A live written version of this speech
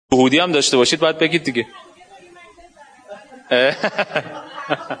شهودی هم داشته باشید باید بگید دیگه.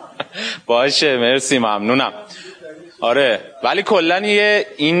 باشه مرسی ممنونم. آره ولی کلن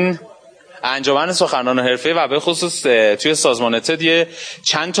این انجمن سخنران حرفه‌ای و به خصوص توی سازمان اتحاد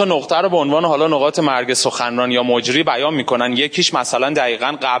چند تا نقطه رو به عنوان حالا نقاط مرگ سخنران یا مجری بیان میکنن. یکیش مثلا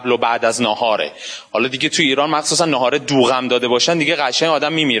دقیقاً قبل و بعد از ناهاره. حالا دیگه توی ایران مخصوصا ناهاره دوغم داده باشن دیگه قشنگ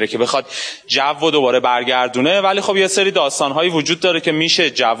آدم میمیره که بخواد جو دوباره برگردونه. ولی خب یه سری داستان‌هایی وجود داره که میشه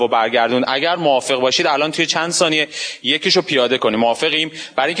جو برگردون. اگر موافق باشید الان توی چند ثانیه یکیشو پیاده کنیم. موافقیم؟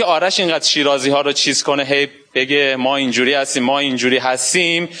 برای اینکه آرش اینقدر شیرازی ها رو چیز کنه هی بگه ما اینجوری هستیم ما اینجوری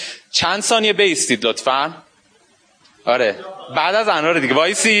هستیم، چند ثانیه بایستید لطفاً. آره بعد از انار دیگه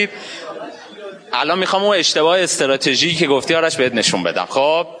وایسید. الان میخوام اون اشتباه استراتژیکی که گفتی آرش بهت نشون بدم.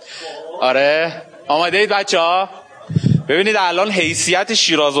 خب آره آماده اید بچه‌ها؟ ببینید الان حیثیت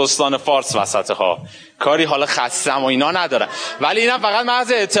شیراز استان فارس وسطه ها، کاری حالا خستم و اینا ندارم، ولی اینا فقط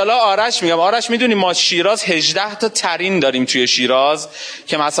محض اطلاع آرش میگم. آرش میدونی ما شیراز 18 تا ترین داریم توی شیراز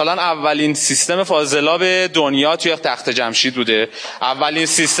که مثلا اولین سیستم فاضلاب دنیا توی تخت جمشید بوده، اولین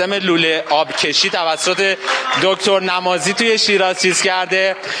سیستم لوله آبکشی توسط دکتر نمازی توی شیراز چیز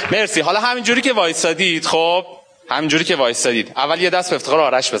کرده. مرسی. حالا همینجوری که وایسادید، خب همینجوری که وایسادید اول یه دست به افتخار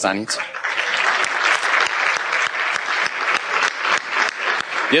آرش بزنید،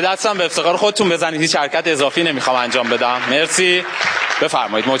 یه دستم به افتخار خودتون بزنید، هیچ حرکت اضافی نمیخوام انجام بدم. مرسی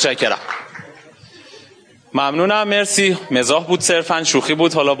بفرمایید. متشکرم ممنونم. مرسی. مزاح بود صرفا، شوخی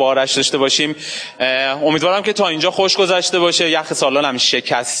بود حالا با آرش داشته باشیم. امیدوارم که تا اینجا خوش گذشته باشه، یخ سالن هم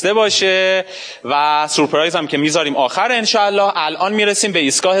شکسته باشه و سورپرایز هم که میذاریم آخر انشالله. الان میرسیم به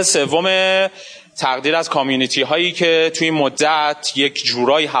ایستگاه سوم تقدیر از کامیونیتی هایی که توی مدت یک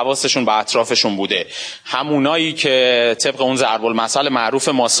جورایی حواسشون به اطرافشون بوده، همونایی که طبق اون ضرب المثل معروف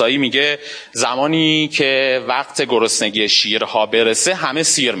ماسایی میگه زمانی که وقت گرسنگی شیرها برسه همه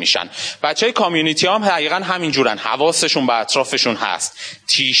سیر میشن. بچهای کامیونیتی هم دقیقاً همین جورن، حواسشون به اطرافشون هست،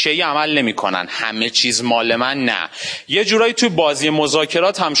 تیشه‌ای عمل نمیکنن، همه چیز مال من نه. یه جورایی توی بازی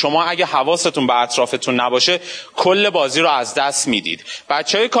مذاکرات هم شما اگه حواستون به اطرافتون نباشه کل بازی رو از دست میدید.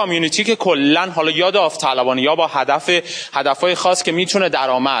 بچهای کامیونیتی که کلاً حالا یا داوطلبانه یا با هدفهای خاص که میتونه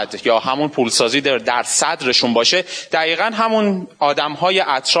درآمد یا همون پولسازی در صدرشون باشه، دقیقاً همون آدمهای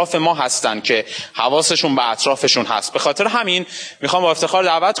اطراف ما هستن که حواسشون به اطرافشون هست. به خاطر همین میخوام با افتخار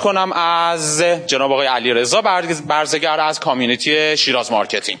دعوت کنم از جناب آقای علیرضا برزگر از کامیونیتی شیراز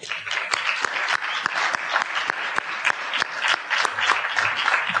مارکتینگ.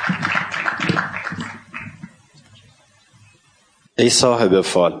 ای صاحب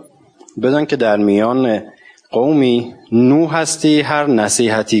فال، بدان که در میان قومی نوح هستی، هر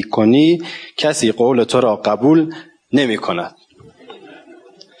نصیحتی کنی کسی قول تو را قبول نمی کند.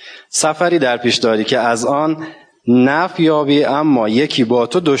 سفری در پیش داری که از آن نفع یابی، اما یکی با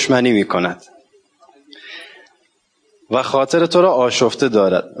تو دشمنی می کند و خاطر تو را آشفته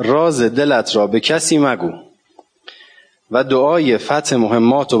دارد. راز دلت را به کسی مگو و دعای فتح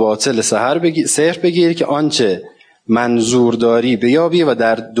مهمات و باطل سحر بگیر که آنچه منظور داری بیابی و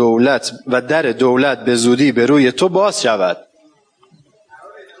در دولت به زودی به روی تو باز شود.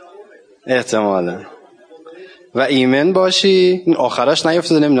 احتمالا و ایمن باشی. این آخرش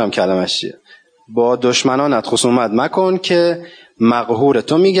نیفتاده، نمیدونم کلمش چیه. با دشمنانت خصومت مکن که مقهور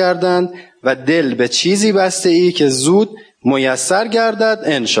تو میگردند و دل به چیزی بسته ای که زود میسر گردد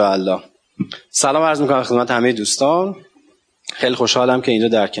انشاءالله. سلام عرض میکنم خدمت همه دوستان. خیلی خوشحالم که اینجا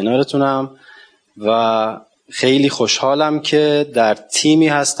در کنارتونم و خیلی خوشحالم که در تیمی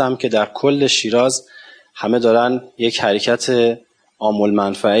هستم که در کل شیراز همه دارن یک حرکت عامل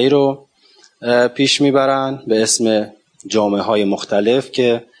منفعی رو پیش میبرن به اسم جامعه های مختلف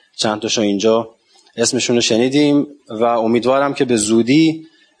که چند تاشو اینجا اسمشون رو شنیدیم و امیدوارم که به زودی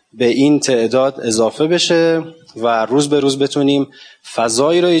به این تعداد اضافه بشه و روز به روز بتونیم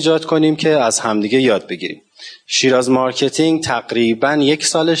فضایی رو ایجاد کنیم که از همدیگه یاد بگیریم. شیراز مارکتینگ تقریباً 1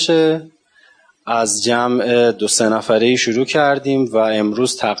 سالشه، از جمع 2-3 نفره‌ای شروع کردیم و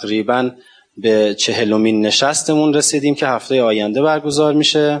امروز تقریباً به 40مین نشستمون رسیدیم که هفته آینده برگزار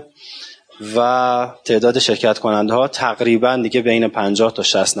میشه و تعداد شرکت کننده ها تقریباً دیگه بین 50 تا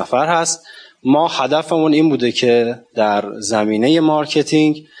 60 نفر هست. ما هدفمون این بوده که در زمینه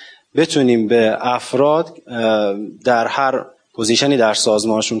مارکتینگ بتونیم به افراد در هر پوزیشنی در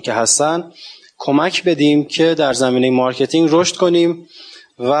سازمانشون که هستن کمک بدیم که در زمینه مارکتینگ رشد کنیم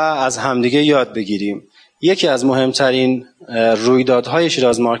و از همدیگه یاد بگیریم. یکی از مهمترین رویدادهای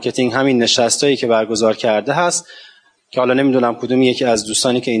شیراز مارکتینگ همین نشستایی که برگزار کرده هست که حالا نمیدونم کدوم یکی از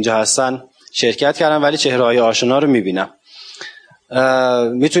دوستانی که اینجا هستن شرکت کردن ولی چهره‌های آشنا رو میبینم.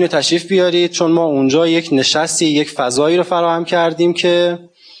 میتونید تشریف بیارید چون ما اونجا یک نشستی، یک فضایی رو فراهم کردیم که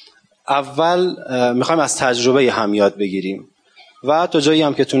اول میخوایم از تجربه هم یاد بگیریم و تا جایی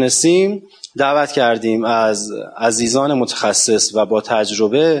هم که تونستیم دعوت کردیم از عزیزان متخصص و با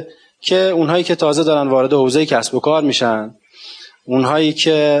تجربه که اونهایی که تازه دارن وارد حوزه کسب و کار میشن، اونهایی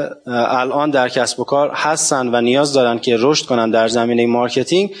که الان در کسب و کار هستن و نیاز دارن که رشد کنن در زمینه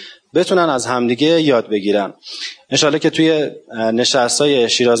مارکتینگ، بتونن از همدیگه یاد بگیرن. انشالله که توی نشستای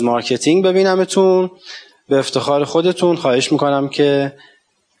شیراز مارکتینگ ببینمتون. به افتخار خودتون خواهش میکنم که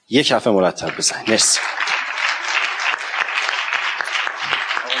یک هفته مرتب بزنید. مرسی.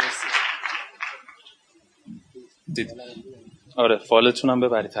 آره فالتونم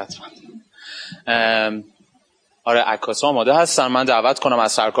ببرید حتما. آره عکاسا آماده هستن. من دعوت کنم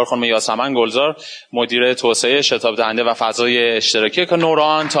از سرکار خانم یاسمن گذار، مدیر توسعه شتاب دهنده و فضای اشتراکی که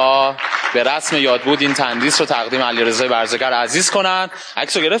نوران، تا به رسم یادبود این تندیس رو تقدیم علیرضا برزگر عزیز کنن.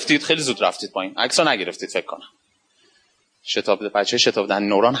 عکسو گرفتید؟ خیلی زود رفتید پایین. عکسو نگرفتید فکر کنم. بچه شتاب دهنده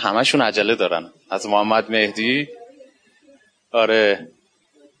نوران همشون عجله دارن. از محمد مهدی. آره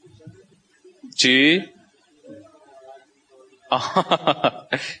چی؟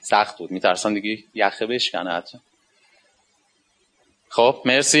 سخت بود، میترسم دیگه یخه بشکنه حتی. خب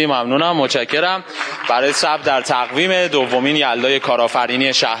مرسی، ممنونم، متشکرم. برای ثبت در تقویم دومین یلدای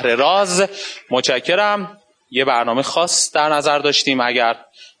کارآفرینی شهر راز متشکرم. یه برنامه خاص در نظر داشتیم، اگر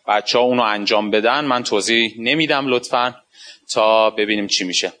بچه‌ها اونو انجام بدن من توضیح نمیدم لطفاً تا ببینیم چی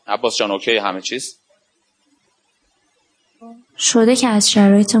میشه. عباس جان اوکی همه چیز؟ شده که از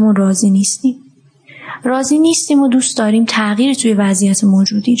شرایطمون راضی نیستیم و دوست داریم تغییر توی وضعیت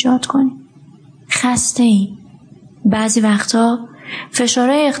موجود ایجاد کنیم. خسته ایم. بعضی وقتا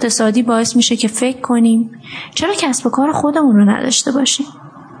فشارهای اقتصادی باعث میشه که فکر کنیم چرا کسب و کار خودمون رو نداشته باشیم.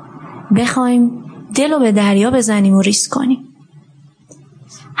 بخوایم دل رو به دریا بزنیم و ریسک کنیم.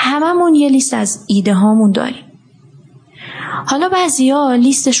 هممون یه لیست از ایده هامون داریم. حالا بعضیا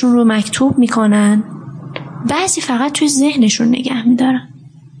لیستشون رو مکتوب میکنن، بعضی فقط توی ذهنشون نگه میدارن.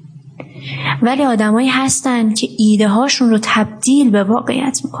 ولی آدمایی هستن که ایده هاشون رو تبدیل به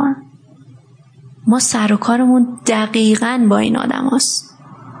واقعیت میکنن. ما سر و کارمون دقیقاً با این آدم هست.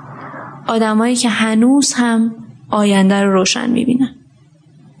 آدمایی که هنوز هم آینده رو روشن میبینن.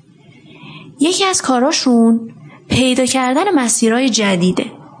 یکی از کاراشون پیدا کردن مسیرهای جدیده،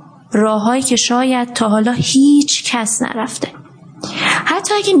 راههایی که شاید تا حالا هیچ کس نرفته.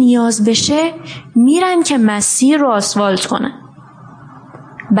 حتی اگه نیاز بشه میرن که مسیر رو آسفالت کنن.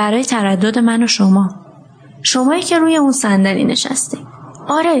 برای تردد من و شمایی که روی اون صندلی نشستی،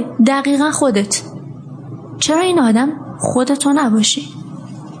 آره دقیقا خودت، چرا این آدم خودتو نباشی؟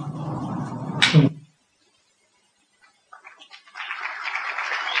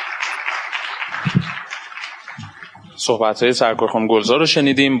 صحبت‌های سرکار خانم گذار رو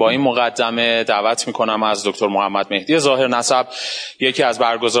شنیدیم. با این مقدمه دعوت می‌کنم از دکتر محمد مهدی ظاهر نسب، یکی از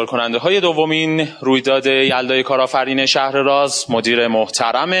برگزار کننده های دومین رویداد یلدای کارآفرین شهر راز، مدیر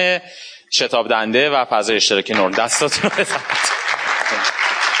محترم شتاب دهنده و فضای اشتراکی نور، دستاتون رو بزنید.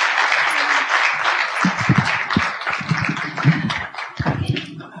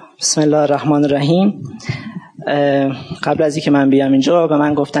 بسم الله الرحمن الرحیم. قبل از اینکه من بیام اینجا به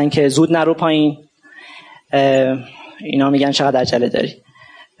من گفتن که زود نرو پایین. اینا میگن چقدر عجله داری،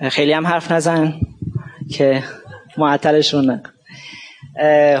 خیلی هم حرف نزن که معطلشون نکن،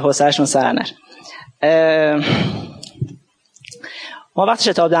 حوصله‌شون سر نره. ما وقتی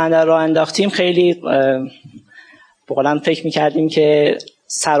شتاب دهنده رو انداختیم خیلی بقولن فکر میکردیم که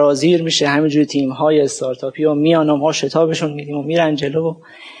سرازیر میشه، همینجوری تیم‌های استارتاپی و میان و ما شتابشون میدیم و میرن جلو و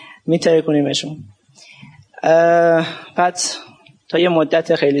میترکونیمشون. بعد تا یه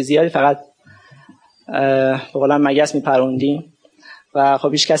مدت خیلی زیادی فقط بقولن مگس میپروندیم و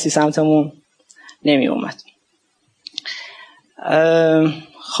خب هیچ کسی سمتمون نمی اومد.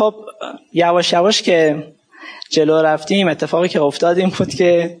 خب یواش یواش که جلو رفتیم، اتفاقی که افتاد این بود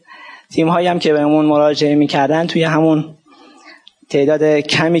که تیم هایی هم که بهمون مراجعه میکردن توی همون تعداد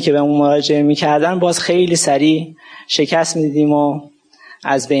کمی که بهمون مراجعه میکردن باز خیلی سریع شکست میدیدیم و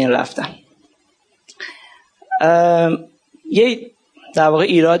از بین رفتن. یه در واقع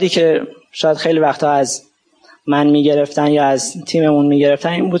ایرادی که شاید خیلی وقتا از من میگرفتن یا از تیممون میگرفتن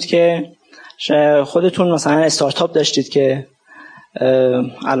این بود که خودتون مثلا استارتاپ داشتید که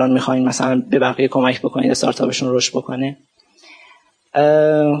الان میخواین مثلا به بقیه کمک بکنید استارتاپشون رشد بکنه.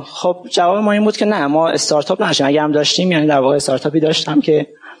 خب جواب ما این بود که نه، ما استارتاپ نداشتیم. اگه هم داشتیم یعنی در واقع استارتاپی داشتم که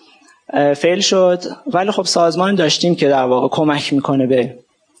فیل شد، ولی خب سازمان داشتیم که در واقع کمک میکنه به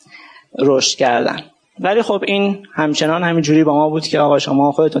رشد کردن. ولی خب این همچنان همینجوری با ما بود که آقا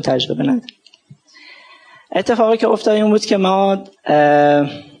شما خودتون تجربه ندارید. اتفاقی که افتاد این بود که ما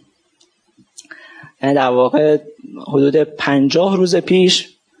در واقع حدود 50 روز پیش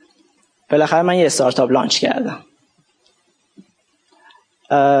بالاخره من یه استارتاپ لانچ کردم.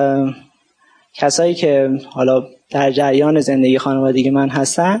 کسایی که حالا در جریان زندگی خانوادگی من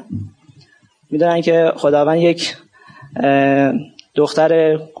هستن میدونن که خداوند یک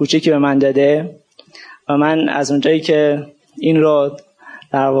دختر کوچیکی به من داده و من از اونجایی که این رو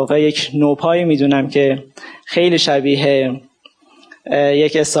در واقع یک نوپایی میدونم که خیلی شبیه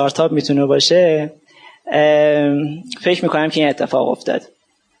یک استارتاپ میتونه باشه، فکر میکنم که این اتفاق افتاد.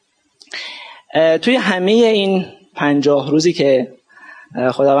 توی همه این 50 روزی که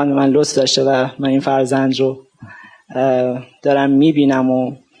خداوند به من لطف داشته و من این فرزند رو دارم میبینم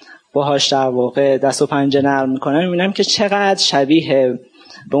و باهاش در واقع دست و پنجه نرم میکنم، میبینم که چقدر شبیه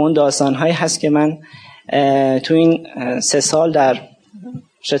به اون داستانهایی هست که من تو این 3 سال در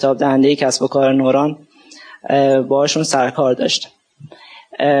شتاب دهنده کسب و کار نوران باهاشون سرکار داشتم.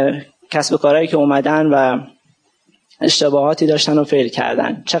 کسب و کارهایی که اومدن و اشتباهاتی داشتن و فیل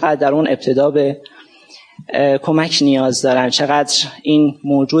کردن، چقدر در اون ابتدا به کمک نیاز دارن، چقدر این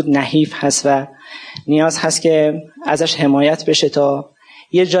موجود نحیف هست و نیاز هست که ازش حمایت بشه تا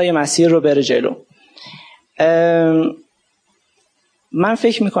یه جای مسیر رو بره جلو. من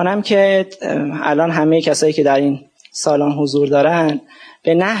فکر میکنم که الان همه کسایی که در این سالن حضور دارن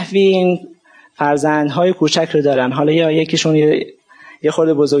به نحوی این فرزندهای کوچک رو دارن، حالا یا یکیشون یه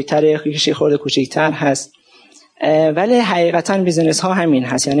خورده بزرگتر، یکیش یه خورده کوچکتر هست، ولی حقیقتا بیزینس ها همین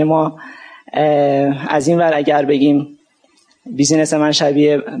هست. یعنی ما از این ور اگر بگیم بیزینس من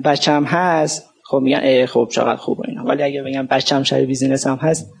شبیه بچم هست، خب میگن خب چقدر خوبه اینا، ولی اگر بگم بچم شبیه بیزینسم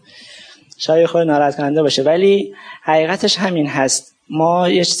هست شاید خود ناراحت کننده باشه، ولی حقیقتش همین هست. ما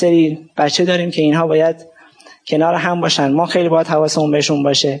یه سری بچه داریم که اینها باید کنار هم باشن، ما خیلی باید حواسمون بهشون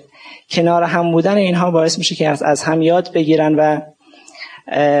باشه. کنار هم بودن اینها باعث میشه که از هم یاد بگیرن و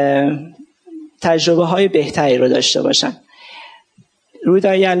تجربه های بهتری رو داشته باشن.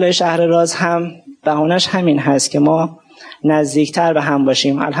 رویداد یلدای شهر راز هم بهانه‌اش همین هست که ما نزدیکتر به هم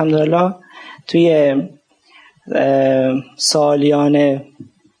باشیم. الحمدلله توی سالیان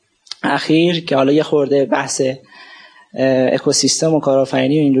اخیر که حالا یه خورده بحث اکوسیستم و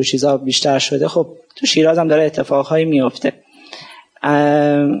کارآفرینی و این جور چیزا بیشتر شده، خب تو شیراز هم داره اتفاقهایی میفته،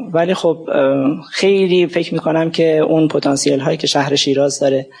 ولی خب خیلی فکر میکنم که اون پتانسیل هایی که شهر شیراز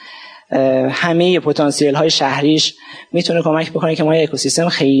داره، همه پتانسیل های شهریش میتونه کمک بکنه که ما یه اکوسیستم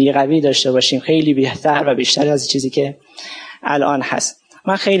خیلی قوی داشته باشیم، خیلی بهتر و بیشتر از چیزی که الان هست.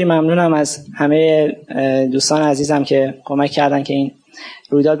 من خیلی ممنونم از همه دوستان عزیزم که کمک کردن که این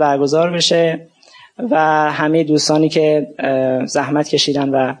رویداد برگزار بشه و همه دوستانی که زحمت کشیدن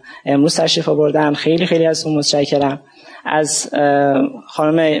و امروز تشریف آوردن. خیلی خیلی از اون متشکرم. از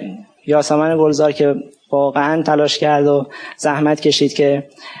خانم یاسمن گذار که واقعا تلاش کرد و زحمت کشید که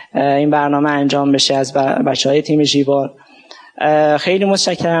این برنامه انجام بشه، از بچهای تیم ژیوار خیلی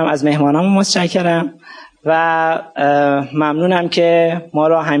متشکرم، از مهمانامون متشکرم و ممنونم که ما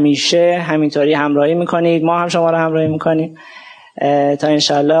را همیشه همینطوری همراهی میکنید، ما هم شما را همراهی میکنیم تا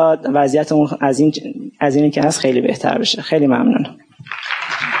انشالله وضعیتمون از اینی که هست خیلی بهتر بشه. خیلی ممنونم.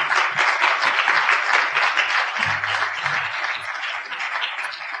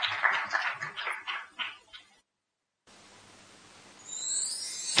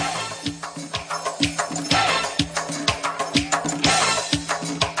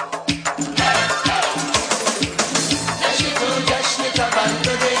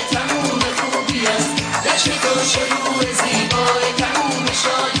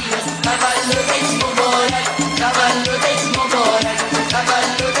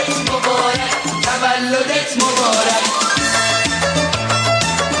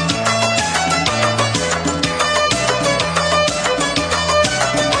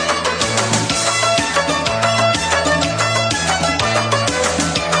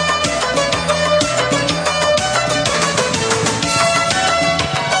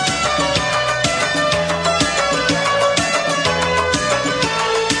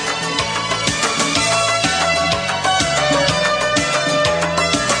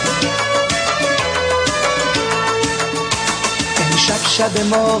 شب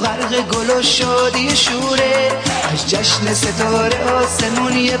ما غرق گل و شادی شوره، از جشن ستاره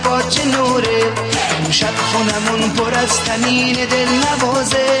آسمون یه پارچه نوره. اون شب خونمون پر از تنین دل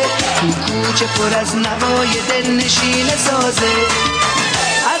نوازه، تو کوچه پر از نوای دل نشین سازه.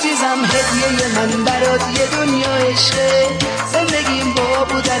 عزیزم هدیه من برات یه دنیا عشقه، زندگیم با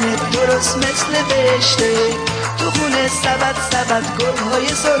بودنت درست مثل بهشته. تو خونه سبد گلهای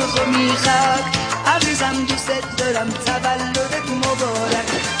سرخ و میخک، عزیزم دوست دارم. تولدت مبارک،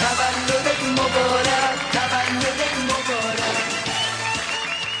 تولدت مبارک، تولدت مبارک.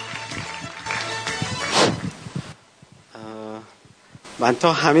 من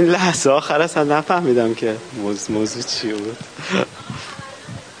تا همین لحظه آخر اصلا نفهمیدم که موضوع چی بود.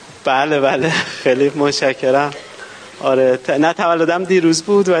 بله خیلی متشکرم. آره نه تولدم دیروز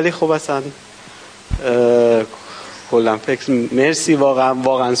بود ولی خب اصلا کلا فکر مرسی،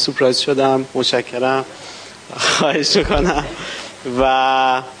 واقعا سورپرایز شدم. متشکرم، خواهش میکنم.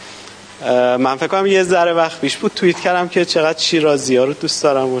 و من فکر کنم یه ذره وقت پیش بود توییت کردم که چقدر شیرازی‌ها رو دوست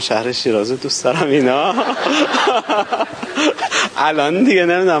دارم و شهر شیراز رو دوست دارم اینا. الان دیگه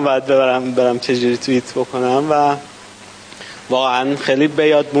نمیدونم باید برم چجوری توییت بکنم و واقعا خیلی به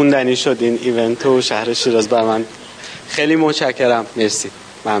یاد موندنی شد این ایونت و شهر شیراز برای من. خیلی متشکرم، مرسی،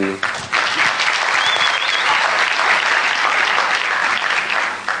 ممنون.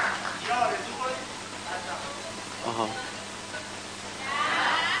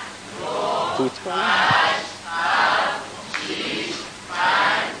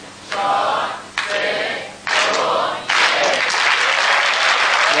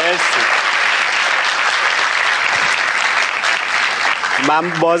 من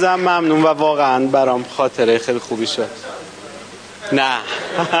بازم ممنون و واقعا برام خاطره خیلی خوبی شد. نه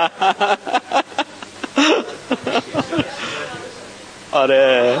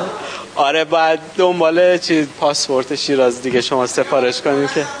آره باید دنبال پاسپورت شیراز دیگه شما سفارش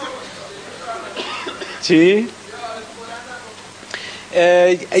کنید که چی؟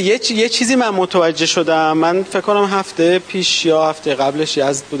 یه چیزی من متوجه شدم. من فکر کنم هفته پیش یا هفته قبلش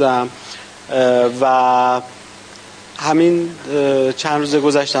یزد بودم و همین چند روز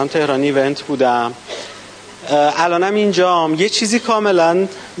گذشتم تهران ایونت بودم. الانم اینجام. یه چیزی کاملا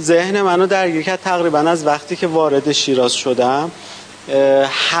ذهن منو درگیر کرد تقریبا از وقتی که وارد شیراز شدم.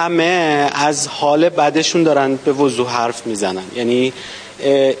 همه از حال بدشون دارن به وضوح حرف میزنن. یعنی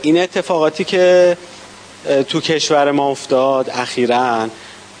این اتفاقاتی که تو کشور ما افتاد اخیراً،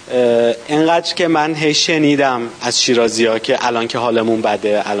 اینقدر که من هی شنیدم از شیرازی‌ها که الان که حالمون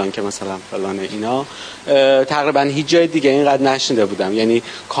بده، الان که مثلا فلانه اینا، تقریبا هیچ جای دیگه اینقدر نشنیده بودم. یعنی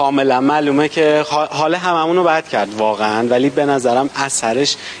کاملا معلومه که حال هممون رو بد کرد واقعا، ولی به نظرم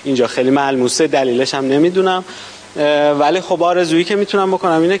اثرش اینجا خیلی ملموسه. دلیلش هم نمیدونم، ولی خب آرزویی که میتونم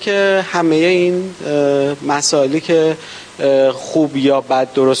بکنم اینه که همه این مسائلی که خوب یا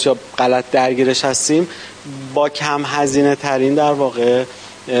بد، درست یا غلط درگیرش هستیم، با کم هزینه ترین در واقع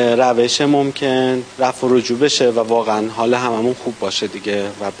روش ممکن رفع و رجوع بشه و واقعا حال هممون خوب باشه دیگه،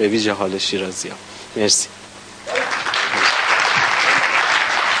 و به ویژه حال شیرازی‌ها. مرسی.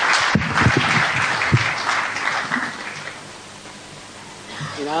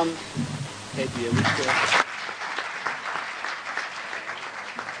 اینم هدیه بود که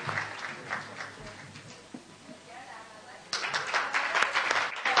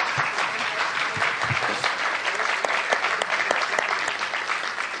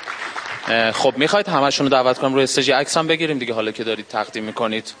خب میخواید همشون رو دعوت کنم روی استیج عکس هم بگیریم دیگه، حالا که دارید تقدیم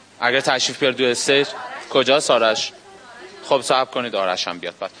میکنید. اگر تشریف بیارید روی استیج. کجاست آرش؟ خب صبر کنید آرش هم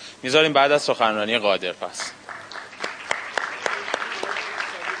بیاد. بعد میذاریم بعد از سخنرانی قادر. پس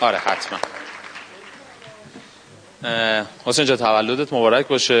آره حتما. حسین جان تولدت مبارک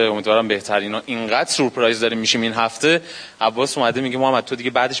باشه، امیدوارم بهترین. اینقدر سورپرایز داریم میشیم این هفته. عباس اومده میگه محمد تو دیگه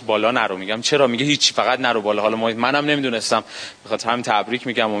بعدش بالا نرو. میگم چرا؟ میگه هیچ، فقط نرو بالا. حالا منم نمیدونستم، بخاطر همین تبریک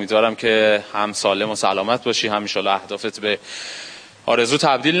میگم. امیدوارم که هم سالم و سلامت باشی، هم ان شاءالله اهدافت به آرزو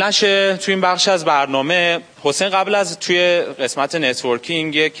تبدیل نشه. تو این بخش از برنامه حسین قبل از توی قسمت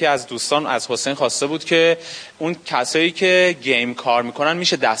نتورکینگ یکی از دوستان از حسین خواسته بود که اون کسایی که گیم کار میکنن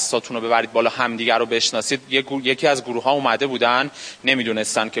میشه دستاتون رو ببرید بالا، همدیگر رو بشناسید. یکی از گروه ها اومده بودن،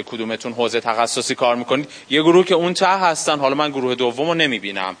 نمیدونستن که کدومتون حوزه تخصصی کار میکنید. یه گروه که اون ته هستن، حالا من گروه دومو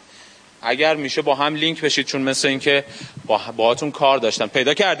نمیبینم. اگر میشه با هم لینک بشید، چون مثل این که باهاتون کار داشتن.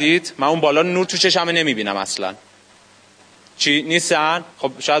 پیدا کردید؟ من اون بالا نور تو چشمه نمیبینم اصلا. چی نیستن؟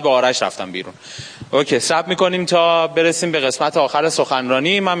 خب شاید با آرش رفتم بیرون. اوکی، صبر میکنیم تا برسیم به قسمت آخر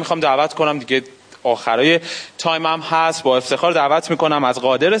سخنرانی. من میخوام دعوت کنم دیگه، آخرای تایم هم هست، با افتخار دعوت میکنم از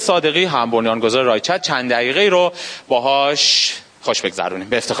قادر صادقی، هم بنیان گذار رایچت، چند دقیقه رو باهاش خوش بگذرونیم.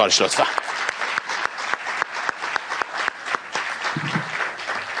 به افتخارش لطفا.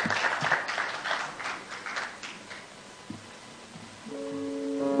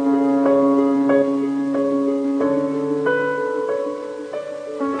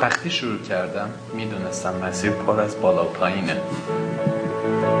 وقتی شروع کردم میدونستم مسیر پر از بالا و پایینه،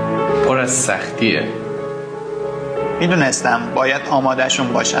 پر از سختیه. میدونستم باید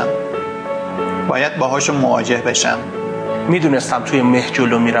آمادهشون باشم، باید باهاشون مواجه بشم. میدونستم توی مه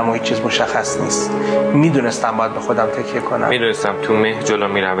جلو میرم و هیچ چیز مشخص نیست. میدونستم باید به خودم تکیه کنم. میدونستم تو مه جلو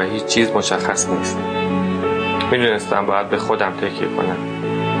میرم و هیچ چیز مشخص نیست. میدونستم باید به خودم تکیه کنم،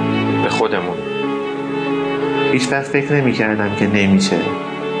 به خودمون. هیچ وقت فکر نمی کردم که نمیشه.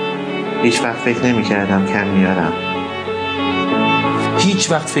 هیچ وقت فکر نمی کردم کم میارم.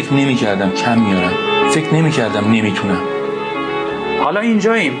 هیچ وقت فکر نمی کردم کم میارم. فکر نمی کردم نمیتونم. حالا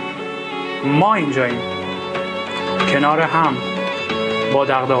اینجاییم. ما اینجاییم. کنار هم با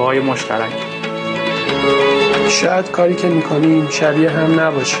دغدغه‌های مشترک. شاید کاری که میکنیم شبیه هم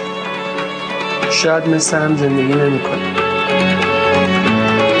نباشه. شاید مثل هم زندگی نمیکنیم.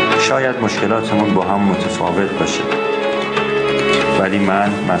 شاید مشکلاتمون با هم متفاوت باشه. ولی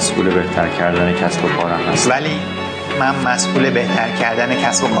من مسئول بهتر کردن کسب و کارم هستم. ولی من مسئول بهتر کردن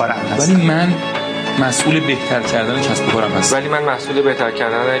کسب و کارم هستم. ولی من مسئول بهتر کردن کسب و کارم هستم. ولی من مسئول بهتر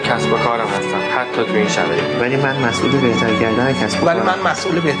کردن کسب و کارم هستم، حتی تو این شرایط. ولی من مسئول بهتر کردن کسب و ولی کارم. من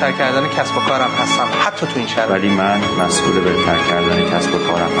مسئول بهتر کردن کسب و کارم هستم، حتی تو این شرایط. ولی من مسئول بهتر کردن کسب و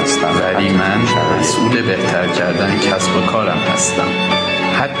کارم هستم. ولی من مسئول بهتر کردن کسب و کارم هستم،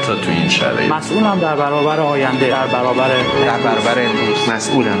 حتی تو این شرایط. مسئولم در برابر آینده، در برابر امروز.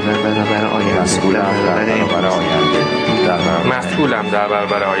 مسئولم در برابر آینده. مسئولم در برابر آینده. مسئولم در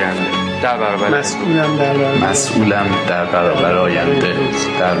برابر آینده. در برابر مسئولم در برابر آینده،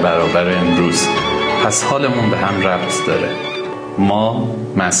 در برابر امروز. پس حالمون به هم ربط داره. ما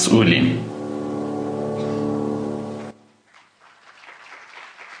مسئولیم.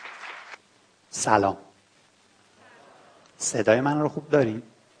 سلام. صدای من رو خوب دارین؟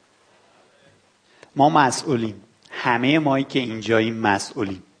 ما مسئولیم. همه مایی که اینجاییم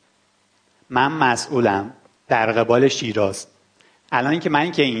مسئولیم. من مسئولم در قبال شیراز. الان که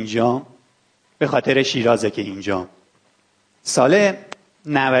من که اینجام به خاطر شیرازه که اینجام. سال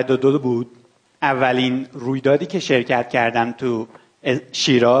 92 بود اولین رویدادی که شرکت کردم تو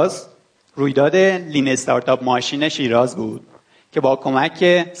شیراز، رویداد لین استارتاپ ماشین شیراز بود که با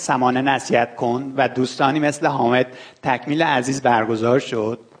کمک سمانه نصیحت کن و دوستانی مثل حامد تکمیل عزیز برگزار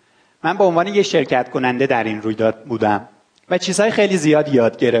شد. من به عنوان یه شرکت کننده در این رویداد بودم و چیزهای خیلی زیاد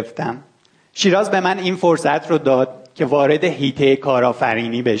یاد گرفتم. شیراز به من این فرصت رو داد که وارد حیطه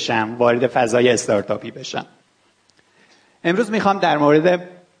کارآفرینی بشم، وارد فضای استارتاپی بشم. امروز میخوام در مورد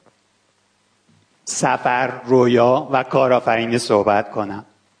سفر، رویا و کارآفرینی صحبت کنم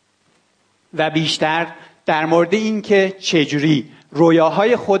و بیشتر در مورد این که چجوری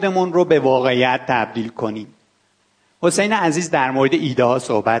رویاهای خودمون رو به واقعیت تبدیل کنیم. حسین عزیز در مورد ایده ها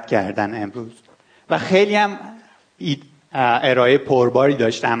صحبت کردن امروز و خیلی هم ارائه پرباری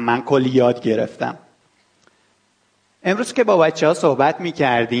داشتم. من کلی یاد گرفتم. امروز که با بچه ها صحبت می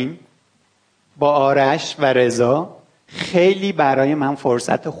کردیم با آرش و رضا، خیلی برای من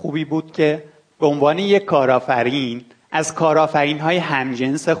فرصت خوبی بود که به عنوان یک کارآفرین از کارآفرین های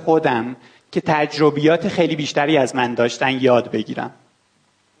همجنس خودم که تجربیات خیلی بیشتری از من داشتن یاد بگیرم.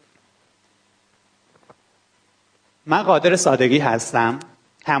 من قادر صادقی هستم،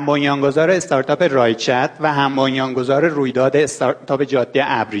 هم بنیانگذار استارتاپ رایچت و هم بنیانگذار رویداد استارتاپ جاده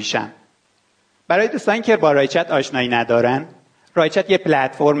ابریشم. برای دوستانی که با رایچت آشنایی ندارن، رایچت یه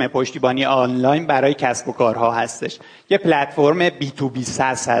پلتفرم پشتیبانی آنلاین برای کسب و کارها هستش. یه پلتفرم B2B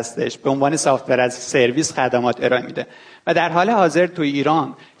SaaS هستش. به عنوان سافتور از سرویس خدمات ارائه میده و در حال حاضر توی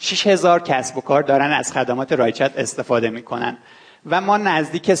ایران 6000 کسب و کار دارن از خدمات رایچت استفاده میکنن و ما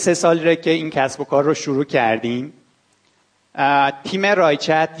نزدیک 3 ساله که این کسب و کار رو شروع کردیم. تیم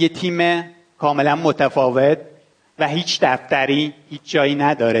رایچت یه تیم کاملا متفاوت و هیچ دفتری، هیچ جایی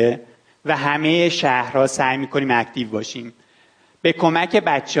نداره و همه شهرها سعی میکنیم اکتیو باشیم به کمک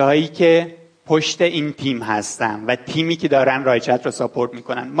بچه‌هایی که پشت این تیم هستن و تیمی که دارن رایچت رو ساپورت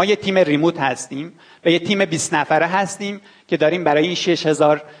میکنن. ما یه تیم ریموت هستیم و یه تیم 20 نفره هستیم که داریم برای این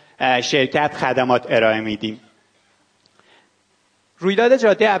 6000 شرکت خدمات ارائه میدیم. رویداد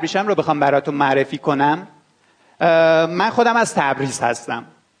جاده ابریشم رو بخوام براتون معرفی کنم، من خودم از تبریز هستم،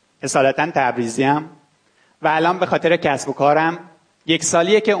 اصالتا تبریزیم و الان به خاطر کسب و کارم 1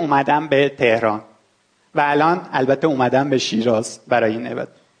 سالیه که اومدم به تهران و الان البته اومدم به شیراز برای این ایونت.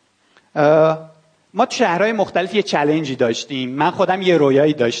 ما تو شهرهای مختلف یه چالنجی داشتیم. من خودم یه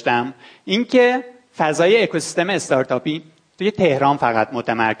رویایی داشتم، این که فضای اکوسیستم استارتاپی توی تهران فقط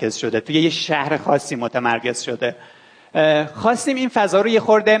متمرکز شده، توی یه شهر خاصی متمرکز شده. خواستیم این فضا رو یه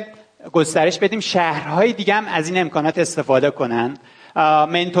خورده گسترش بدیم، شهرهای دیگه هم از این امکانات استفاده کنن.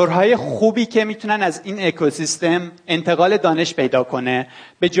 منتورهای خوبی که میتونن از این اکوسیستم انتقال دانش پیدا کنه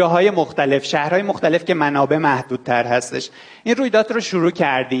به جاهای مختلف، شهرهای مختلف که منابع محدودتر هستش. این رویداد رو شروع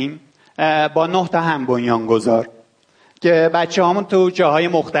کردیم با 9 تا هم بنیانگذار که بچه‌هامون تو جاهای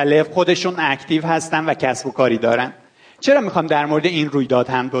مختلف خودشون اکتیو هستن و کسب و کاری دارن. چرا میخوام در مورد این رویداد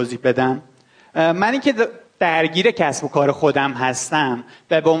هم توضیح بدم؟ من اینکه درگیر کسب و کار خودم هستم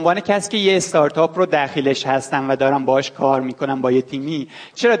و به عنوان کسی که یه استارتاپ رو داخلش هستم و دارم باهاش کار میکنم با یه تیمی،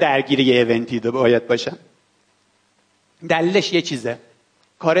 چرا درگیر یه ایونتی باید باشم؟ دلیلش یه چیزه،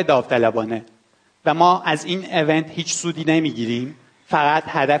 کار داوطلبانه و ما از این ایونت هیچ سودی نمیگیریم. فقط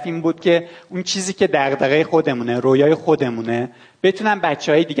هدف این بود که اون چیزی که دغدغه خودمونه، رویای خودمونه، بتونن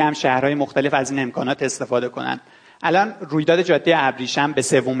بچهای دیگه هم شهرهای مختلف از این امکانات استفاده کنن. الان رویداد جاده ابریشم به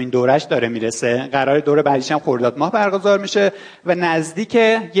 3مین دورش داره میرسه. قرار دور بعدیش هم خرداد ماه برگزار میشه و نزدیک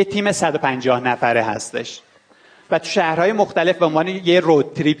یه تیم 150 نفره هستش و تو شهرهای مختلف به عنوان یه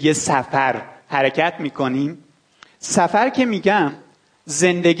رود تریپ، یه سفر حرکت میکنیم. سفر که میگم،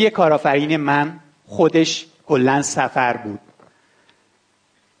 زندگی کارآفرین من خودش کلا سفر بود.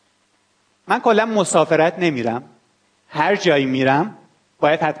 من کلا مسافرت نمیرم، هر جایی میرم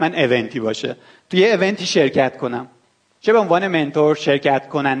باید حتما ایونتی باشه، توی یه ایونتی شرکت کنم، چه به عنوان منتور، شرکت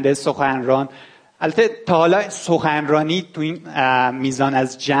کننده، سخنران. البته تا حالا سخنرانی تو این میزان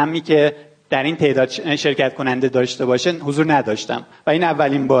از جمعی که در این تعداد شرکت کننده داشته باشه حضور نداشتم و این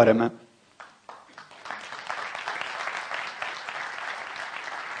اولین بارمه.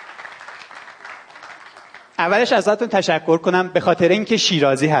 اولش ازتون تشکر کنم به خاطر اینکه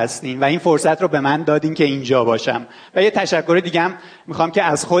شیرازی هستین و این فرصت رو به من دادین که اینجا باشم و یه تشکر دیگه هم میخوام که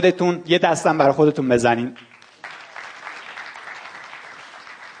از خودتون یه دستم برای خودتون بزنین.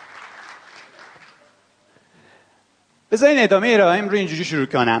 بذارین ادامه ارائه‌ام رو اینجوری شروع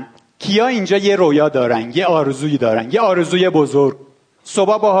کنم. کیا اینجا یه رویا دارن، یه آرزویی دارن، یه آرزوی بزرگ،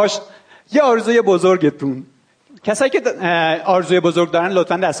 صبح باهاش یه آرزوی بزرگتون؟ کسایی که آرزوی بزرگ دارن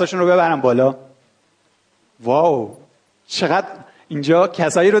لطفاً دستاشون رو ببرن بالا. واو، چقدر اینجا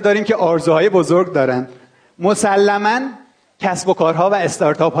کسایی رو داریم که آرزوهای بزرگ دارن. مسلماً کسب و کارها و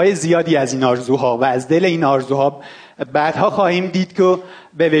استارتاپ های زیادی از این آرزوها و از دل این آرزوها بعدها خواهیم دید که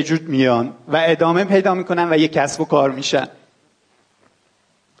به وجود میان و ادامه پیدا میکنن و یک کسب و کار میشن.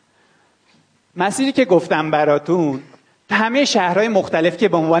 مسیری که گفتم براتون، همه شهرهای مختلف که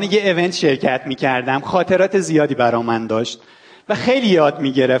به عنوان یه ایونت شرکت میکردم خاطرات زیادی برا من داشت و خیلی یاد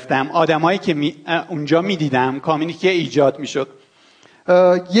میگرفتم. آدمایی که اونجا میدیدم، کامیونیتی ایجاد میشد.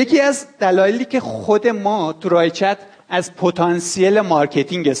 یکی از دلایلی که خود ما تو رایچت از پتانسیل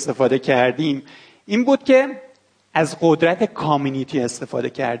مارکتینگ استفاده کردیم این بود که از قدرت کامیونیتی استفاده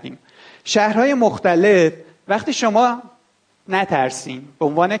کردیم. شهرهای مختلف وقتی شما نترسین به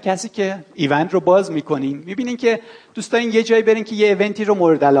عنوان کسی که ایونت رو باز میکنین، میبینین که دوست دارین یه جایی برین که یه ایونتی رو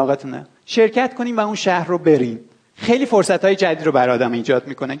مورد علاقتونه شرکت کنین و اون شهر رو برین، خیلی فرصت‌های جدید رو برای آدم ایجاد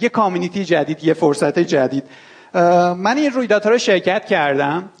میکنه، یه کامیونیتی جدید، یه فرصت جدید. من این رویدادها رو شرکت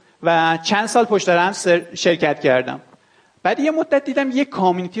کردم و چند سال پشت هم شرکت کردم. بعد یه مدت دیدم یه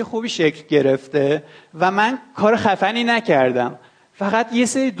کامیونیتی خوبی شکل گرفته و من کار خفنی نکردم، فقط یه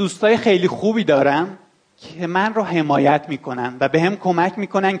سری دوستای خیلی خوبی دارم که من رو حمایت میکنن و به هم کمک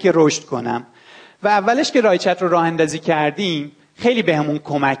میکنن که رشد کنم. و اولش که رایچت رو راه اندازی کردیم خیلی به همون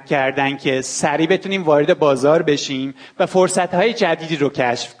کمک کردن که سریع بتونیم وارد بازار بشیم و فرصتهای جدیدی رو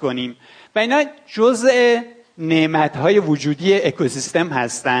کشف کنیم و اینا جزء نعمتهای وجودی اکوسیستم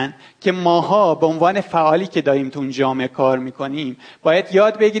هستن که ماها به عنوان فعالی که داریم تو اون جامعه کار میکنیم باید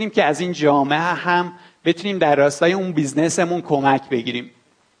یاد بگیریم که از این جامعه هم بتونیم در راستای اون بیزنسمون کمک بگیریم.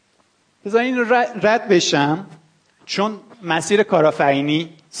 بذارین رد بشم چون مسیر کارآفرینی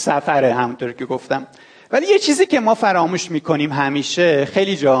سفره همونطور که گفتم. ولی یه چیزی که ما فراموش میکنیم همیشه،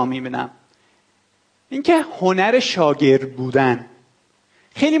 خیلی جاها میبینم، این که هنر شاگرد بودن.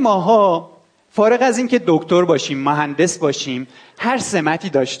 خیلی ماها فارغ از این که دکتر باشیم، مهندس باشیم، هر سمتی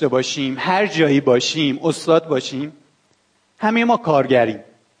داشته باشیم، هر جایی باشیم، استاد باشیم، همه ما کارگریم.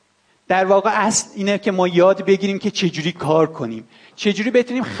 در واقع اصل اینه که ما یاد بگیریم که چجوری کار کنیم، چجوری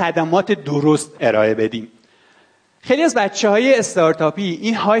بتونیم خدمات درست ارائه بدیم. خیلی از بچه‌های استارتاپی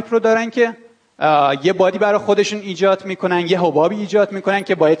این هایپ رو دارن که یه بادی برای خودشون ایجاد میکنن، یه حبابی ایجاد میکنن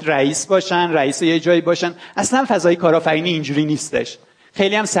که باید رئیس باشن، رئیس یه جایی باشن. اصلا فضای کارآفرینی اینجوری نیستش،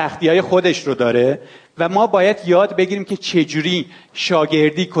 خیلی هم سختی‌های خودش رو داره و ما باید یاد بگیریم که چجوری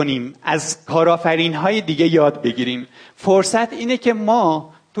شاگردی کنیم، از کارآفرین‌های دیگه یاد بگیریم. فرصت اینه که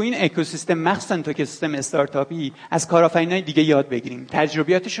ما تو این اکوسیستم، مخصوصا تو اکوسیستم استارتاپی، از کارآفرین‌های دیگه یاد بگیریم،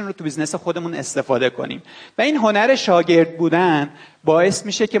 تجربیاتشون رو تو بیزنس خودمون استفاده کنیم و این هنر شاگرد بودن باعث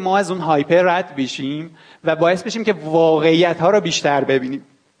میشه که ما از اون هایپر رد بشیم و باعث بشیم که واقعیت‌ها رو بیشتر ببینیم.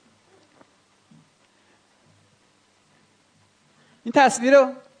 این تصویر رو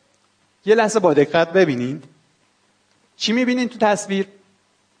یه لحظه با دقت ببینید. چی میبینید تو تصویر؟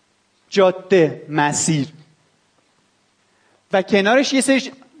 جاده، مسیر و کنارش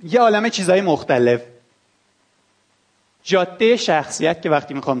یه عالمه چیزهای مختلف. جاده شخصیت که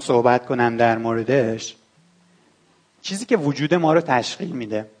وقتی میخوام صحبت کنم در موردش، چیزی که وجود ما رو تشکیل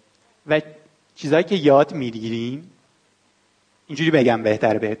میده و چیزهایی که یاد میگیریم، اینجوری بگم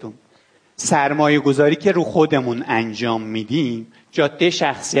بهتره بهتون، سرمایه گذاری که رو خودمون انجام میدیم جاده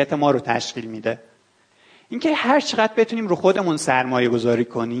شخصیت ما رو تشکیل میده. اینکه هر چقدر بتونیم رو خودمون سرمایه گذاری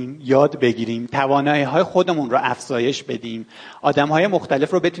کنیم، یاد بگیریم، توانایی‌های خودمون رو افزایش بدیم، آدم‌های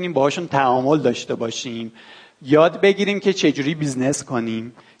مختلف رو بتونیم باهاشون تعامل داشته باشیم، یاد بگیریم که چجوری بیزنس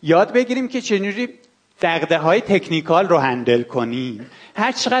کنیم، یاد بگیریم که چجوری دغدغه‌های تکنیکال رو هندل کنیم،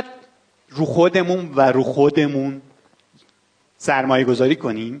 هر چقدر رو خودمون سرمایه گذاری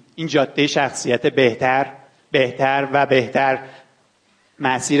کنیم، این جاده شخصیت بهتر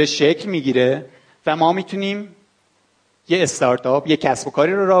مسیر شکل میگیره و ما میتونیم یه استارتاپ، یه کسب و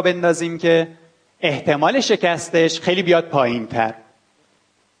کاری رو راه بندازیم که احتمال شکستش خیلی بیاد پایین تر.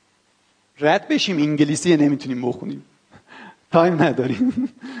 رد بشیم انگلیسی نمیتونیم بخونیم، تایم نداریم.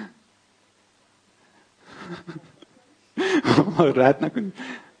 رد نکنیم.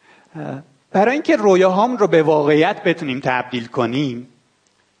 برای اینکه رویاهام رو به واقعیت بتونیم تبدیل کنیم،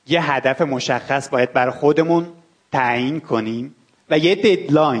 یه هدف مشخص باید برای خودمون تعیین کنیم و یه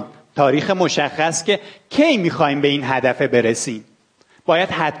ددلاین، تاریخ مشخص که کی میخوایم به این هدف برسیم. باید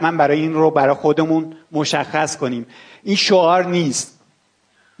حتما برای این رو برای خودمون مشخص کنیم. این شعار نیست،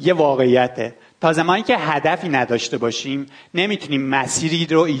 یه واقعیته. تا زمانی که هدفی نداشته باشیم نمیتونیم مسیری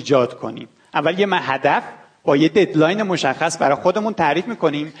رو ایجاد کنیم. اول یه هدف با یه ددلاین مشخص برای خودمون تعریف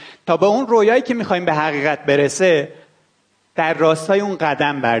میکنیم تا به اون رویایی که میخوایم به حقیقت برسه در راستای اون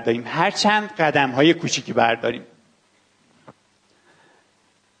قدم برداریم، هر چند قدم‌های کوچیکی برداریم.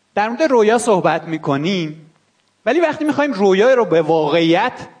 در مورد رویا صحبت میکنیم، ولی وقتی میخوایم رویا رو به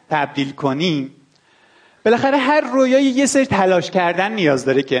واقعیت تبدیل کنیم، بالاخره هر رویایی یه سری تلاش کردن نیاز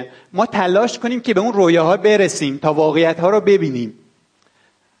داره که ما تلاش کنیم که به اون رویاها برسیم تا واقعیت‌ها رو ببینیم.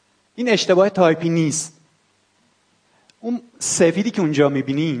 این اشتباه تایپی نیست. اون سفیدی که اونجا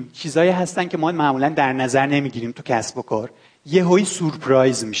میبینیم چیزایی هستن که ما معمولا در نظر نمیگیریم تو کسب و کار. یهویی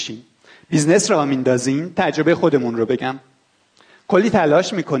سورپرایز میشیم. بیزنس را میندازین، تجربه خودمون رو بگم. کلی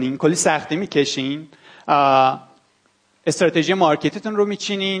تلاش میکنین، کلی سختی میکشین، استراتژی مارکتتون رو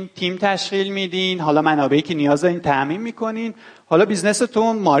میچینین، تیم تشکیل میدین، حالا منابعی که نیاز دارین تامین میکنین، حالا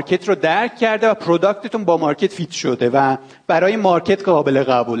بیزنستون مارکت رو درک کرده و پروداکتتون با مارکت فیت شده و برای مارکت قابل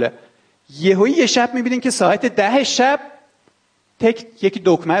قبوله. یهویی یه شب میبینین که ساعت 10 شب یکی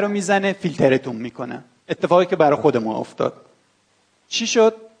دکمه رو میزنه، فیلترتون میکنه. اتفاقی که برای خودمون افتاد. چی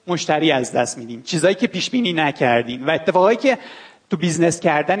شد؟ مشتری از دست میدین، چیزایی که پیش بینی نکردین و اتفاقایی که تو بیزنس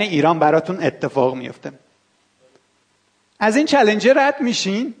کردن ایران براتون اتفاق میفته. از این چالنجر رد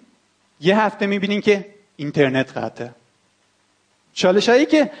میشین، یه هفته میبینین که اینترنت قطعه. چالشایی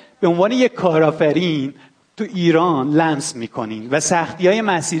که به عنوان یک کارآفرین تو ایران لمس میکنین و سختی‌های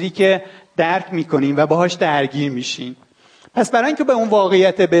مسیری که درک میکنین و باهاش درگیر میشین. پس برای اینکه به اون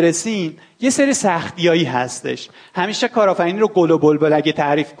واقعیت برسین یه سری سختیایی هستش. همیشه کارآفرینی رو گل و بلبل اگه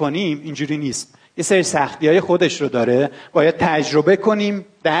تعریف کنیم اینجوری نیست. یه سری سختیای خودش رو داره، باید تجربه کنیم،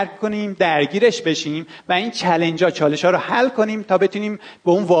 درک کنیم، درگیرش بشیم و این چالش‌ها رو حل کنیم تا بتونیم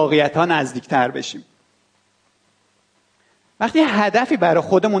به اون واقعیت‌ها نزدیکتر بشیم. وقتی هدفی برای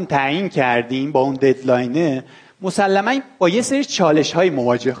خودمون تعیین کردیم با اون ددلاینه، مسلماً با یه سری چالش‌های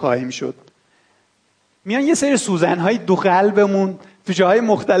مواجه خواهیم شد. میان یه سری سوزن‌های دو قلبمون تو جاهای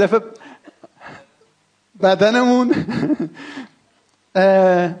مختلف بدنمون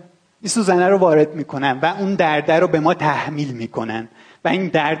این سوزنه رو وارد میکنن و اون درد رو به ما تحمیل میکنن و این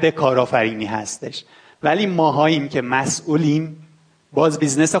درد کارآفرینی هستش. ولی ماهاییم که مسئولیم باز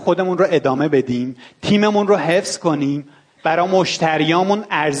بیزنس خودمون رو ادامه بدیم، تیممون رو حفظ کنیم، برای مشتریامون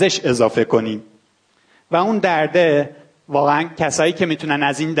ارزش اضافه کنیم و اون درده واقعا کسایی که میتونن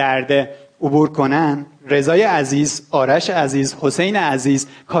از این درده عبور کنن، رضای عزیز، آرش عزیز، حسین عزیز،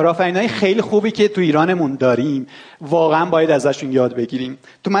 کارآفرینای خیلی خوبی که تو ایرانمون داریم، واقعا باید ازشون یاد بگیریم.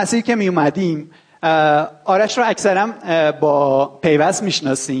 تو مسیری که می اومدیم آرش رو اکثرا با پیوست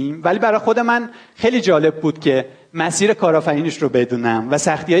میشناسیم، ولی برای خود من خیلی جالب بود که مسیر کارآفرینیش رو بدونم و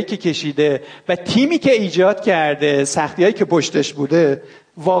سختیایی که کشیده و تیمی که ایجاد کرده، سختیایی که پشتش بوده.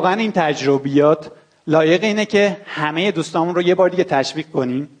 واقعا این تجربیات لایق اینه که همه دوستامون رو یه بار دیگه تشویق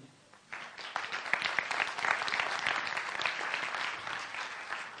کنیم.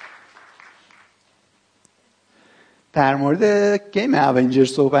 در مورد گیم اونجر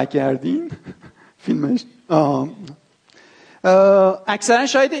صحبت کردین فیلمش. اکثرا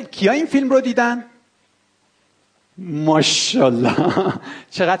شاید کیا این فیلم رو دیدن؟ ماشاءالله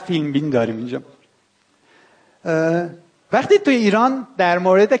چقدر فیلم بین داریم اینجا. وقتی تو ایران در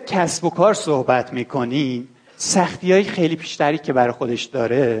مورد کسب و کار صحبت میکنیم، سختی‌های خیلی بیشتری که برای خودش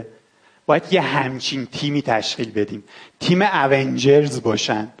داره، باید یه همچین تیمی تشکیل بدیم، تیم اونجرز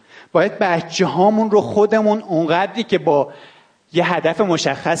باشن. باید بچه هامون رو خودمون اونقدری که با یه هدف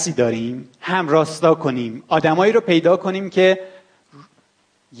مشخصی داریم، هم راستا کنیم، آدمایی رو پیدا کنیم که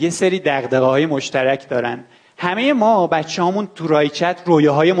یه سری دغدغه‌های مشترک دارن. همه ما بچه‌هامون تو رایچت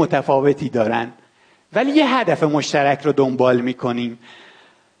رویاهای متفاوتی دارن، ولی یه هدف مشترک رو دنبال میکنیم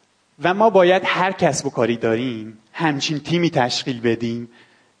و ما باید هر کسب و کاری داریم همچین تیمی تشکیل بدیم،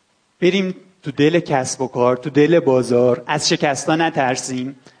 بریم تو دل کسب و کار، تو دل بازار، از شکست‌ها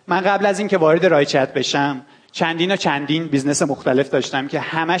نترسیم. من قبل از این که وارد رایچت بشم چندین بیزنس مختلف داشتم که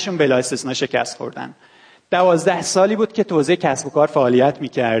همشون بلا استثنا شکست خوردن. 12 سالی بود که تو حوزه کسب و کار فعالیت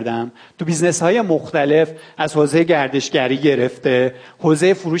می‌کردم، تو بیزنس‌های مختلف، از حوزه گردشگری گرفته،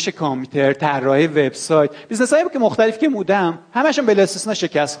 حوزه فروش کامپیوتر، طراحی وبسایت، بیزنس‌های که مختلف که بودم همشون بلا استثنا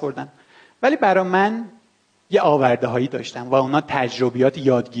شکست خوردن. ولی برای من یه آورده‌هایی داشتم و اونا تجربیات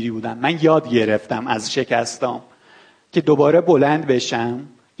یادگیری بودن. من یاد گرفتم از شکستام که دوباره بلند بشم،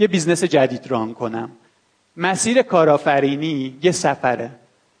 یه بیزنس جدید ران کنم. مسیر کارآفرینی یه سفره،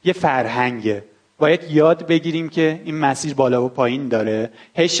 یه فرهنگه. باید یاد بگیریم که این مسیر بالا و پایین داره،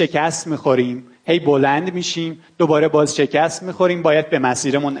 هی شکست میخوریم، هی بلند میشیم، دوباره باز شکست میخوریم، باید به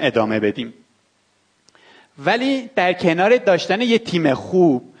مسیرمون ادامه بدیم. ولی در کنار داشتن یه تیم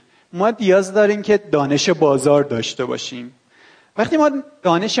خوب، ما نیاز داریم که دانش بازار داشته باشیم. وقتی ما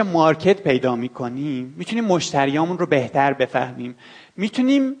دانش مارکت پیدا میکنیم، میتونیم مشتریامون رو بهتر بفهمیم،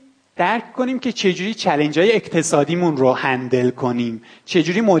 میتونیم درک کنیم که چجوری چالنج‌های اقتصادیمون رو هندل کنیم،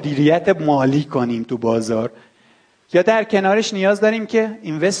 چجوری مدیریت مالی کنیم تو بازار. یا در کنارش نیاز داریم که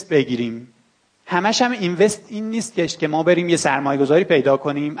اینوست بگیریم. همش هم اینوست این نیست که ما بریم یه سرمایه‌گذاری پیدا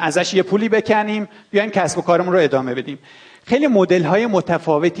کنیم، ازش یه پولی بکنیم، بیایم کسب و کارمون رو ادامه بدیم. خیلی مدل‌های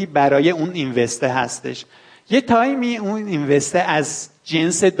متفاوتی برای اون اینوست هستش. یه تایمی اون اینوست از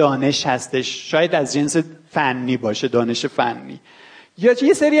جنس دانش هستش، شاید از جنس فنی باشه، دانش فنی، یا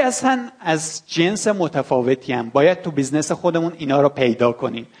یه سری از جنس متفاوتی هم. باید تو بیزنس خودمون اینا رو پیدا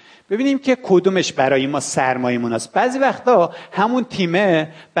کنیم، ببینیم که کدومش برای ما سرمایه‌مون است. بعضی وقتا همون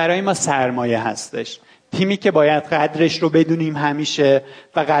تیمه برای ما سرمایه هستش، تیمی که باید قدرش رو بدونیم همیشه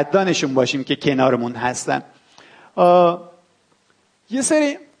و قدردانشون باشیم که کنارمون هستن. یه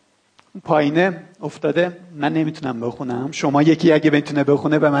سری پایینه افتاده، من نمیتونم بخونم، شما یکی اگه بتونه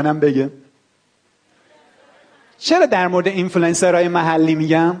بخونه به منم بگه. چرا در مورد اینفلوئنسرهای محلی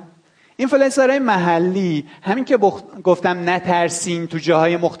میگم؟ اینفلوئنسرهای محلی، همین که گفتم نترسین تو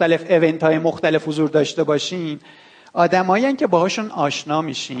جاهای مختلف، ایونت‌های مختلف حضور داشته باشین، آدمایی هستن که باهاشون آشنا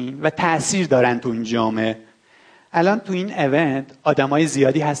میشین و تأثیر دارن تو این جامعه. الان تو این ایونت آدمای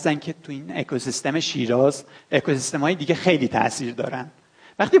زیادی هستن که تو این اکوسیستم شیراز، اکوسیستم‌های دیگه خیلی تأثیر دارن.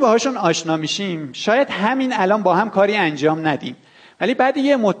 وقتی باهاشون آشنا میشیم، شاید همین الان با هم کاری انجام ندیم، ولی بعد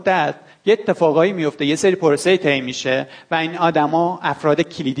یه مدت یه اتفاقایی میفته، یه سری پروسه طی میشه و این آدما افراد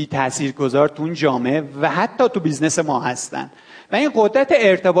کلیدی تاثیرگذار تو اون جامعه و حتی تو بیزنس ما هستن. و این قدرت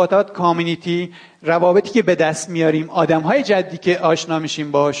ارتباطات، کامیونیتی، روابطی که به دست میاریم، آدم‌های جدیدی که آشنا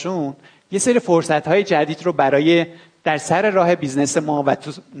میشیم باهاشون، یه سری فرصت‌های جدید رو برای در سر راه بیزنس ما و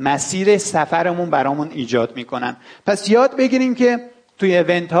تو مسیر سفرمون برامون ایجاد میکنن. پس یاد بگیریم که توی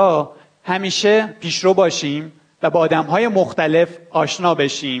ایونت‌ها همیشه پیشرو باشیم و با آدم‌های مختلف آشنا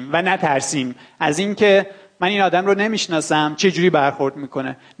بشیم و نترسیم از این که من این آدم رو نمیشناسم، چه جوری برخورد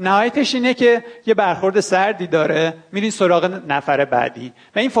میکنه. نهایتش اینه که یه برخورد سردی داره، میرین سراغ نفر بعدی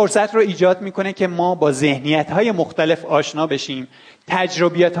و این فرصت رو ایجاد میکنه که ما با ذهنیت‌های مختلف آشنا بشیم،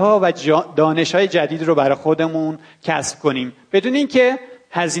 تجربیات‌ها و دانش‌های جدید رو برای خودمون کسب کنیم بدون اینکه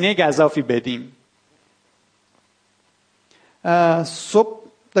هزینه گزافی بدیم. صبح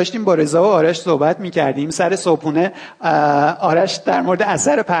داشتیم با رضا و آرش صحبت میکردیم سر صبحونه. آرش در مورد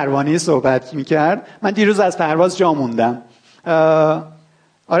اثر پروانه‌ای صحبت میکرد. من دیروز از پرواز جا موندم.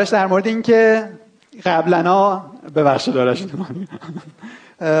 آرش در مورد این که قبلنا ببخشید آرش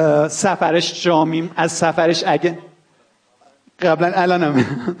سفرش جامیم از سفرش اگه قبلا الانم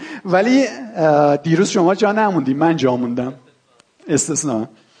ولی دیروز شما جا نموندیم، من جا موندم استثنا.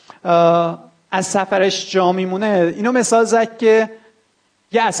 از سفرش جا میمونه، اینو مثال زد که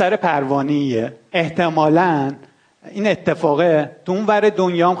یه اثر پروانه‌ایه، احتمالاً این اتفاقه تو اون ور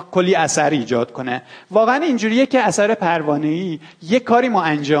دنیا کلی اثر ایجاد کنه. واقعا اینجوریه که اثر پروانه‌ای یه کاری ما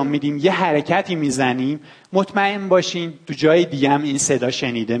انجام میدیم، یه حرکتی میزنیم، مطمئن باشین تو جای دیگه هم این صدا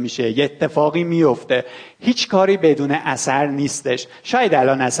شنیده میشه، یه اتفاقی میفته. هیچ کاری بدون اثر نیستش. شاید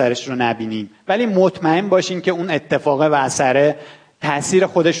الان اثرش رو نبینیم ولی مطمئن باشین که اون اتفاقه و اثره تأثیر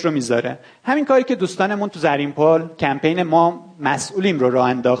خودش رو میذاره. همین کاری که دوستانمون تو زرینپل کمپین ما مسئولیم رو راه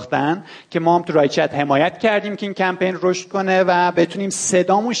انداختن که ما هم تو رایچت حمایت کردیم که این کمپین رشد کنه و بتونیم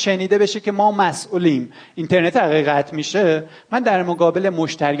صدامون شنیده بشه که ما مسئولیم. اینترنت حقیقت میشه، من در مقابل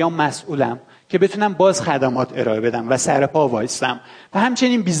مشتریان مسئولم که بتونم باز خدمات ارائه بدم و سر پا وایستم و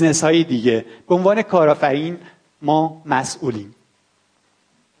همچنین بیزنس های دیگه. به عنوان کارآفرین ما مسئولیم.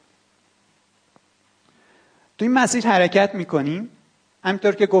 تو این مسیر حرکت میکنیم.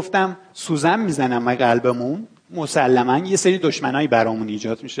 همینطور که گفتم سوزن میزنم و قلبمون مسلماً یه سری دشمنایی برامون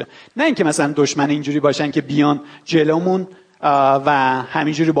ایجاد میشه. نه اینکه مثلا دشمن اینجوری باشن که بیان جلومون و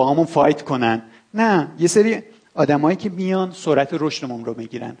همینجوری با همون فایت کنن. نه، یه سری آدمایی که بیان سرعت رشدمون رو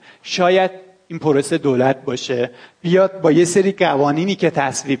بگیرن. شاید این پروسه دولت باشه، بیاد با یه سری قوانینی که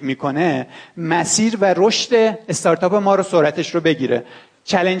تصویب میکنه مسیر و رشد استارتاپ ما رو سرعتش رو بگیره.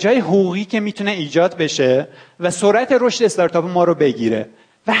 چالش های حقوقی که میتونه ایجاد بشه و سرعت رشد استارتاپ ما رو بگیره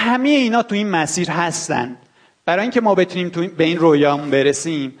و همه اینا تو این مسیر هستن. برای اینکه ما بتونیم به این رویامون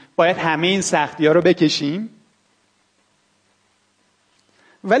برسیم باید همه این سختی ها رو بکشیم.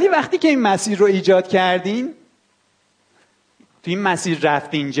 ولی وقتی که این مسیر رو ایجاد کردیم، تو این مسیر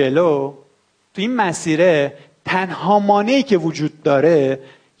رفتین جلو، تو این مسیره تنها مانعی که وجود داره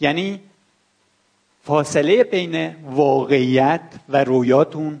یعنی فاصله بین واقعیت و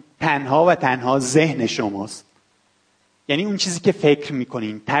رویاتون تنها و تنها ذهن شماست. یعنی اون چیزی که فکر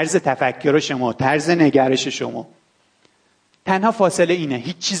میکنین، طرز تفکر شما، طرز نگرش شما. تنها فاصله اینه،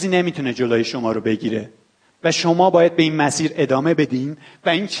 هیچ چیزی نمیتونه جلوی شما رو بگیره و شما باید به این مسیر ادامه بدین و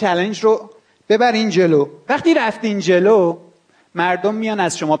این چالش رو ببرین جلو. وقتی رفتین جلو مردم میان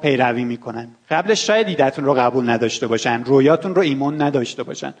از شما پیروی میکنن. قبلش شاید ایده‌تون رو قبول نداشته باشن، رویاتون رو ایمان نداشته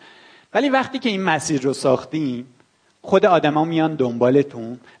باشن، ولی وقتی که این مسیر رو ساختین خود آدما میان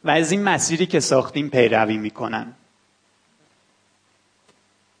دنبالتون و از این مسیری که ساختین پیروی میکنن.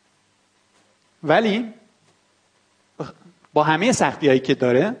 ولی با همه سختی‌هایی که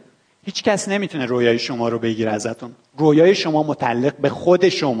داره هیچ کس نمیتونه رویای شما رو بگیره ازتون. رویای شما متعلق به خود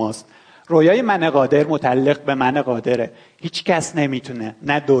شماست. رویای من قادر متعلق به من قادره. هیچ کس نمیتونه،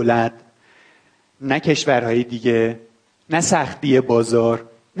 نه دولت، نه کشورهای دیگه، نه سختی بازار،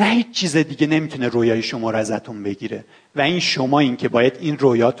 نه هیچ چیز دیگه نمیتونه رویای شما رو ازتون بگیره و این شما این که باید این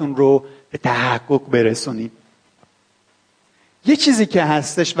رویاتون رو به تحقق برسونید. یه چیزی که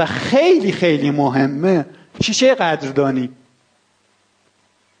هستش و خیلی خیلی مهمه، شیشه قدردانی.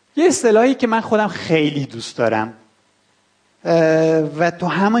 یه اصطلاحی که من خودم خیلی دوست دارم و تو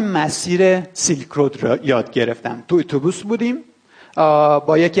همین مسیر سیلک رود را یاد گرفتم. تو اتوبوس بودیم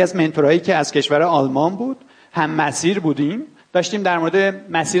با یکی از منتورایی که از کشور آلمان بود، هم مسیر بودیم، داشتیم در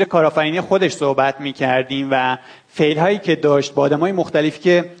مورد مسیر کارآفرینی خودش صحبت می‌کردیم و فیل‌هایی که داشت با آدمای مختلفی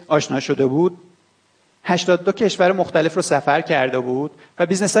که آشنا شده بود. 82 کشور مختلف رو سفر کرده بود و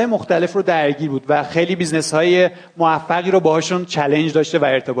بیزنس‌های مختلف رو درگیر بود و خیلی بیزنس‌های موفقی رو باهاشون چالش داشته و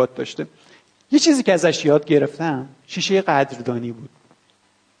ارتباط داشته. یه چیزی که ازش یاد گرفتم شیشه قدردانی بود.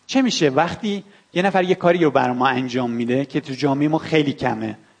 چه میشه وقتی یه نفر یه کاری رو برای ما انجام میده که تو جامعه ما خیلی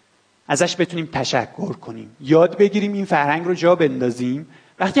کمه، ازش بتونیم تشکر کنیم، یاد بگیریم این فرهنگ رو جا بندازیم.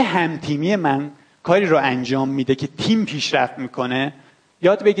 وقتی همتیمی من کاری رو انجام میده که تیم پیشرفت میکنه،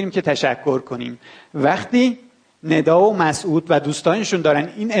 یاد بگیریم که تشکر کنیم. وقتی ندا و مسعود و دوستانشون دارن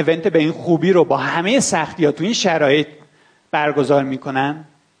این ایونت به این خوبی رو با همه سختی‌ها تو این شرایط برگزار میکنن،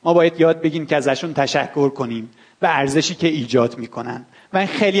 ما باید یاد بگیریم که ازشون تشکر کنیم و ارزشی که ایجاد میکنن و این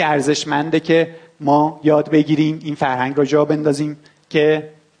خیلی ارزشمنده که ما یاد بگیریم این فرهنگ رو جا بندازیم که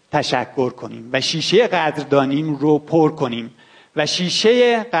تشکر کنیم و شیشه قدردانی رو پر کنیم و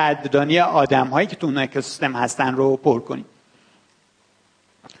شیشه قدردانی آدم‌هایی که تو اون اکوسیستم هستن رو پر کنیم.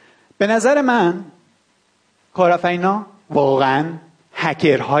 به نظر من کارآفرینا واقعا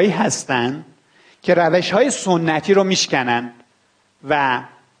هکرهایی هستن که روش‌های سنتی رو میشکنن و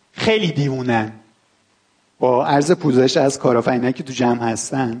خیلی دیوونن. با عرض پوزش از کارآفرینا که تو جمع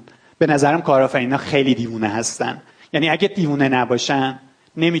هستن، به نظرم کارآفرینا خیلی دیوونه هستن. یعنی اگه دیوونه نباشن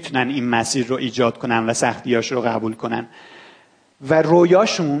نمیتونن این مسیر رو ایجاد کنن و سختیاش رو قبول کنن و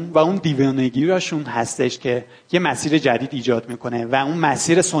رویاشون و اون دیوانگی‌هاشون هستش که یه مسیر جدید ایجاد میکنه و اون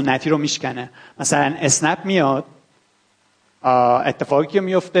مسیر سنتی رو میشکنه. مثلا اسنپ میاد، اتفاقی که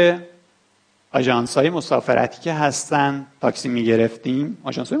میفته آژانس‌های مسافرتی که هستن، تاکسی میگرفتیم،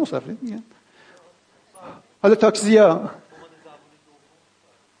 آژانس‌های مسافرتی میگن، حالا تاکسی‌ها،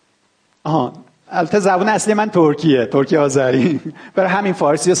 البته زبان اصلی من ترکی آذری، برای همین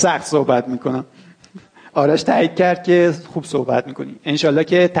فارسی رو سخت صحبت میکنم. آرش تایید کرد که خوب صحبت میکنی. انشالله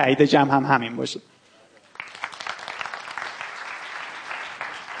که تایید جمع هم همین باشه.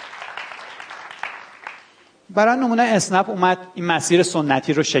 برای نمونه اسنپ اومد این مسیر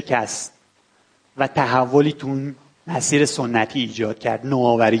سنتی رو شکست و تحولی تو مسیر سنتی ایجاد کرد،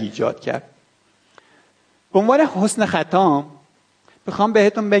 نوآوری ایجاد کرد. به عنوان حسن ختام میخوام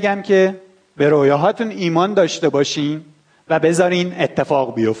بهتون بگم که به رویاهاتون ایمان داشته باشین و بذارین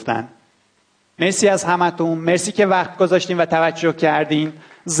اتفاق بیفتن. مرسی از همتون، مرسی که وقت گذاشتین و توجه کردین.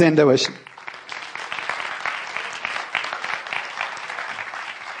 زنده باشین.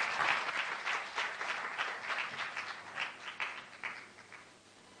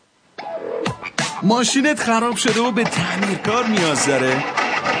 ماشینت خراب شده و به تعمیرکار نیاز داره؟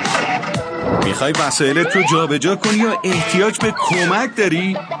 میخوای وسایلت رو جابجا کنی یا احتیاج به کمک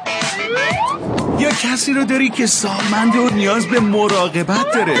داری؟ یا کسی رو داری که سالمنده و نیاز به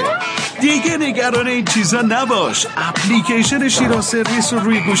مراقبت داره؟ دیگه نگران این چیزا نباش. اپلیکیشن شیراز سرویس رو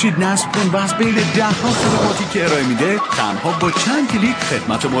روی گوشیت نصب کن و از بین 10 خدماتی که ارائه میده تنها با چند کلیک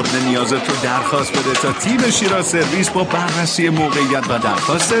خدمت مورد نیازت رو درخواست بده تا تیم شیراز سرویس با بررسی موقعیت و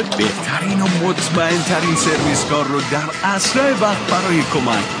درخواستت بهترین و مطمئن ترین سرویس کار رو در اسرع وقت برای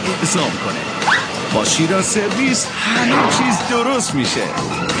کمک اعزام کنه. با شیراز سرویس همه چیز درست میشه.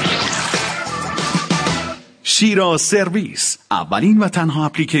 شیراز سرویس، اولین و تنها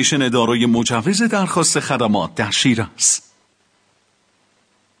اپلیکیشن دارای مجوز درخواست خدمات در شیراز.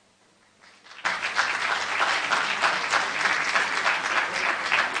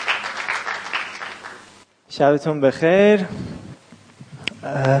 شبتون بخیر.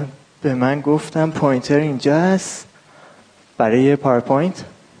 به من گفتم پوینتر اینجا هست برای پاورپوینت.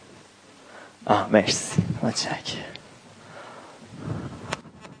 مرسی، متشکرم.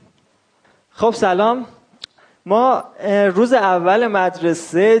 خب سلام. ما روز اول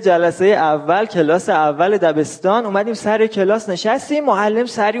مدرسه، جلسه اول، کلاس اول دبستان اومدیم سر کلاس نشستیم. معلم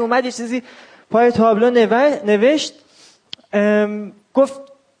سری اومد یه چیزی پای تابلو نوشت. گفت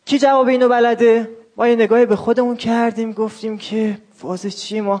کی جواب اینو بلده؟ ما یه نگاهی به خودمون کردیم، گفتیم که فاز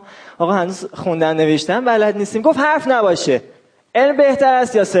چی؟ ما آقا هنوز خوندن نوشتن بلد نیستیم. گفت حرف نباشه، علم بهتر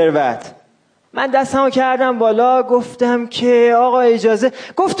است یا ثروت؟ من دستمو کردم بالا، گفتم که آقا اجازه.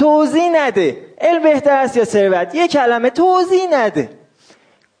 گفت توضیح نده، علم بهتر است یا ثروت؟ یه کلمه توضیح نده.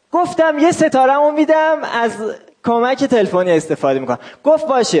 گفتم یه ستاره‌مو میدم، از کمک تلفنی استفاده میکنم. گفت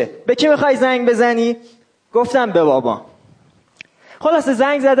باشه، به کی میخوای زنگ بزنی؟ گفتم به بابا. خلاصه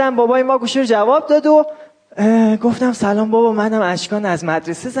زنگ زدم، بابای ما گوشی رو جواب داد و گفتم سلام بابا، منم اشکان از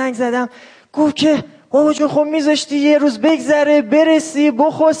مدرسه زنگ زدم. گفت که بابا جون خب میذاشتی یه روز بگذره برسی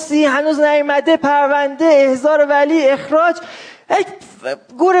بخواستی، هنوز نیومده پرونده احضار ولی اخراج،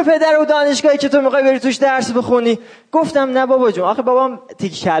 گور پدر و دانشگاهی که تو میخوای بری توش درس بخونی. گفتم نه بابا جون، آخه بابام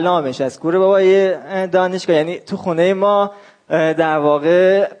تیک کلامش از گور بابا یه دانشگاه، یعنی تو خونه ما در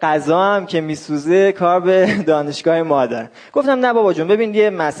واقع غذا هم که میسوزه کار به دانشگاه ما داره. گفتم نه بابا جون، ببین یه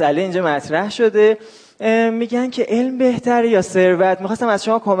مسئله اینجا مطرح شده، میگن که علم بهتره یا ثروت، میخواستم از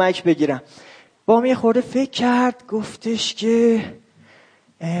شما کمک بگیرم. با یه خورده فکر کرد، گفتش که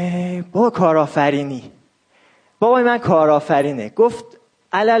با کارآفرینی. بابای من کارآفرینه. گفت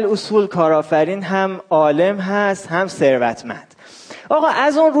علل اصول کارآفرین هم عالم هست هم ثروتمند. آقا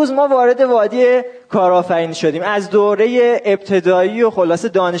از اون روز ما وارد وادی کارآفرینی شدیم. از دوره ابتدایی و خلاصه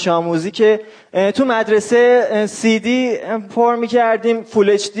دانش آموزی که تو مدرسه CD پر می‌کردیم،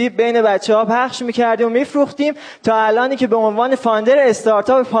 فول HD بین بچه‌ها پخش می‌کردیم و می‌فروختیم، تا الانی که به عنوان فاندر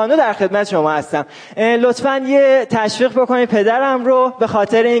استارتاپ پانو در خدمت شما هستم. لطفاً یه تشویق بکنید پدرم رو، به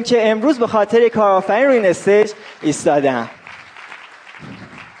خاطر اینکه امروز به خاطر کارآفرین روی این استیج ایستادم.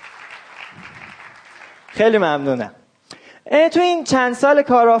 خیلی ممنونم. تو این چند سال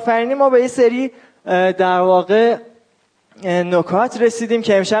کارآفرینی ما به یه سری در واقع نکات رسیدیم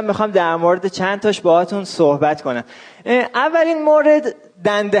که امشب میخوام در مورد چند تاش باهاتون صحبت کنم. اولین مورد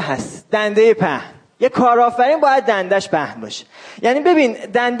دنده هست، دنده پهن. یه کارآفرین باید دندش پهن باشه. یعنی ببین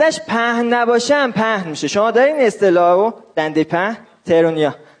دندش پهن نباشه هم پهن میشه. شما دارین اصطلاحو دنده پهن؟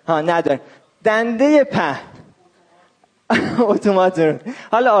 ترونیا ندارین. دنده پهن اتوماتون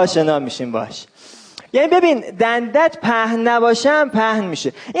حالا آشنا میشیم باش. یعنی ببین دندت پهن نباشه هم پهن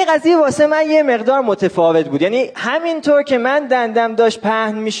میشه. این قضیه واسه من یه مقدار متفاوت بود. یعنی همینطور که من دندم داشت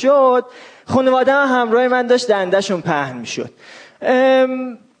پهن میشد، خانواده‌ام همراه من داشت دندشون پهن میشد.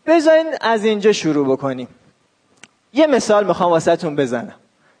 بذارین از اینجا شروع بکنیم. یه مثال میخوام واسهتون بزنم.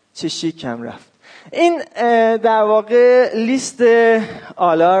 چه شیکم رفت. این در واقع لیست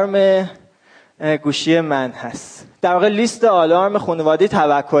آلارم گوشی من هست. در واقع لیست آلارم خانواده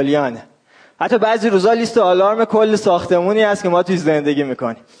توکلیانه. حتی بعضی روزا لیست آلارم کل ساختمونی هست که ما توی زندگی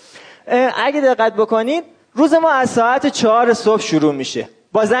میکنیم. اگه دقت بکنید روز ما از ساعت 4 صبح شروع میشه.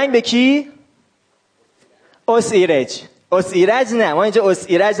 با زنگ به کی؟ اوس ایرج. اوس ایرج نه، ما اینجا اوس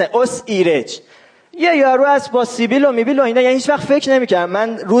ایرج نه، اوس ایرج. یه یارو از با سیبیل و میبیل و اینا، یعنی هیچ وقت فکر نمی‌کردم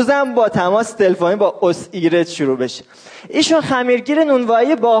من روزم با تماس تلفنی با اس ایگرت شروع بشه. ایشون خمیرگیر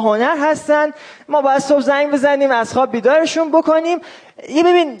نونوایی با هنر هستن، ما باید صبح زنگ بزنیم از خواب بیدارشون بکنیم. یه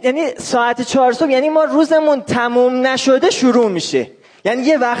ببین یعنی ساعت 4 صبح، یعنی ما روزمون تموم نشده شروع میشه. یعنی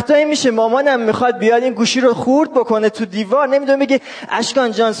یه وقتایی میشه مامانم میخواد بیاد این گوشی رو خورد بکنه تو دیوار، نمیدونه بگه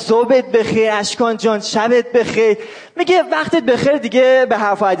اشکان جان صبحت بخیر، اشکان جان شبت بخیر، میگه وقتت بخیر دیگه به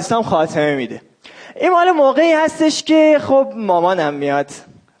حرف و حدیثام خاتمه میده. این مال موقعی هستش که خب مامانم میاد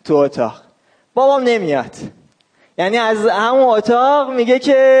تو اتاق، بابام نمیاد. یعنی از همون اتاق میگه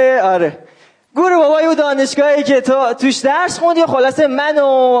که آره گور بابای او دانشگاهی که تو توش درس خوندی، خلاصه من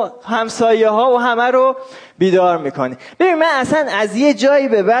و همسایه ها و همه رو بیدار میکنه. ببین من اصلا از یه جایی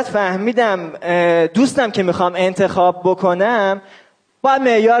به بعد فهمیدم دوستم که میخوام انتخاب بکنم باید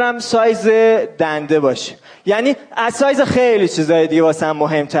معیارم سایز دنده باشه. یعنی از سایز خیلی چیزای دیگه واسم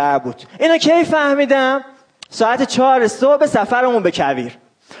مهمتر بود. اینو کی فهمیدم؟ ساعت 4 صبح سفرمون به کویر.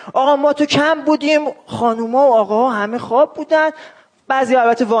 آقا ما تو کم بودیم، خانوما و آقاها همه خواب بودن، بعضی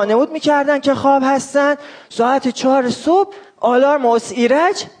البته وانمود میکردن که خواب هستن. ساعت 4 صبح آلارم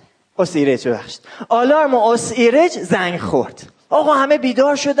آلارم ایرج زنگ خورد. آقا همه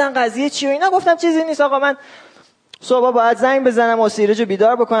بیدار شدن، قضیه چی و اینا. گفتم چیزی نیست آقا، من صبح باید زنگ بزنم ایرج رو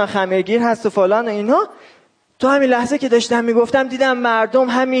بیدار بکنم، خمیرگیر هست و فلان و اینا. تو همین لحظه که داشتم میگفتم دیدم مردم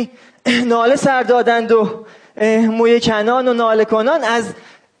همین ناله سر دادند و موی کنان و ناله کنان، از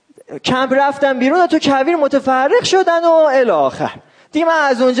کمپ رفتن بیرون و تو کویر متفرق شدن و الی آخر. دیگه من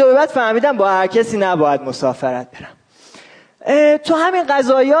از اونجا به بعد فهمیدم با هر کسی نباید مسافرت برم. تو همین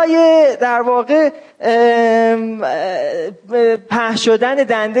قضایای در واقع پهن شدن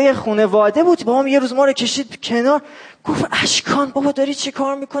دنده خانواده بود. بابام یه روز ما رو کشید کنار، گفت اشکان بابا داری چی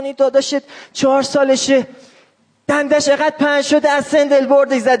کار میکنی؟ داداشت 4 سالشه، دندش اقدر پهن شده از سندل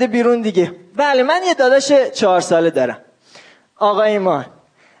بردش زده بیرون دیگه. بله من یه داداش 4 ساله دارم، آقا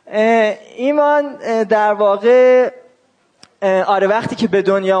ایمان در واقع آره وقتی که به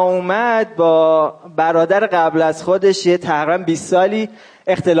دنیا اومد با برادر قبل از خودش یه تقریبا 20 سالی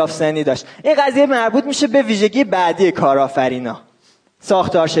اختلاف سنی داشت. این قضیه مربوط میشه به ویژگی بعدی کارآفرینا،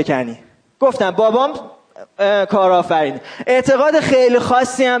 ساختار شکنی. گفتم بابام کارآفرینه، اعتقاد خیلی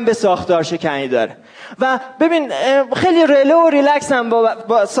خاصی هم به ساختار شکنی داره و ببین خیلی ریله و ریلکس هم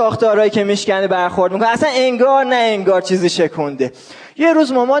با ساختارهایی که میشکنه برخورد میکنه. اصلا انگار نه انگار چیزی شکنده. یه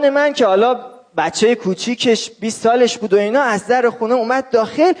روز مامان من که حالا بچه کوچیکش 20 سالش بود و اینا از در خونه اومد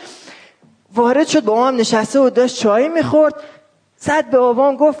داخل، وارد شد، بابام نشسته و داشت چای میخورد. زد به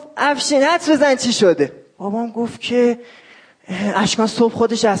بابام گفت افشین حدس بزن چی شده؟ بابام گفت که اشکان صبح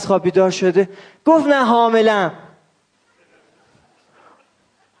خودش از خواب بیدار شده. گفت نه حاملم.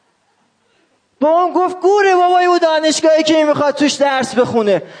 بابام گفت گوره بابای او دانشگاهی که میخواد توش درس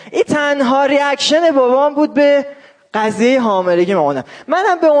بخونه. این تنها ریاکشن بابام بود به قضیه حاملگی مامانم.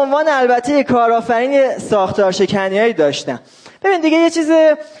 منم به عنوان البته کارآفرین ساختار شکنیایی داشتم. ببین دیگه یه چیز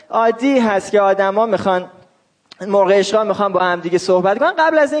عادی هست که آدما میخوان موقع اشغال میخوان با هم دیگه صحبت کنن،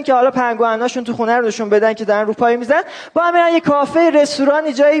 قبل از این که حالا پنگواناشون تو خونه رو نشون بدن که دارن رو پای میزنن، با هم میرن یه کافه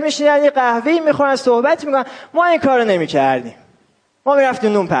رستورانی جایی میشینن، یه قهوه‌ای میخورن، صحبت میکنن. ما این کارو نمیکردیم، ما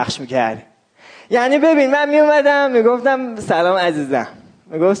میرفتیم نون پخش میکردیم. یعنی ببین من میومدم میگفتم سلام عزیزم،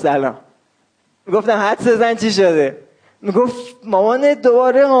 میگفت سلام، میگفتم حدس بزن چی شده، میگفت مامان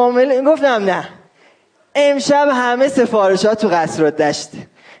دوباره حامله. میگفتم نه امشب همه سفارشات تو قصر الدشته،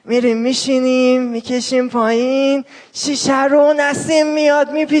 میریم میشینیم میکشیم پایین، شیشه رو نسیم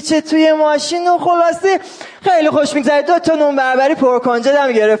میاد میپیچه توی ماشین و خلاصه خیلی خوش میگذره. 2 تا نون بربری پرکنجد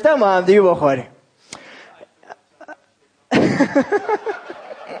هم گرفتم با هم دیگه بخوریم.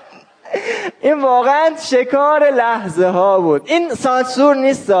 این واقعا شکار لحظه ها بود. این سانسور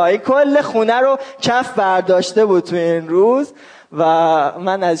نیست، این کل خونه رو کف برداشته بود تو این روز و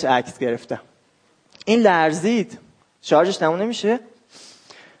من ازش عکس گرفتم. این لرزید، شارژش تموم نمیشه.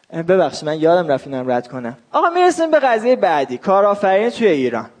 ببخشید من یادم رفت اینم رد کنم. آقا میرسیم به قضیه بعدی، کارآفرینی توی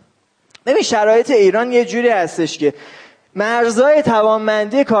ایران. ببین شرایط ایران یه جوری هستش که مرزهای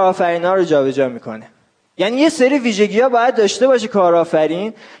توانمندی کارآفرینا رو جابجا میکنه. یعنی یه سری ویژگی‌ها باید داشته باشه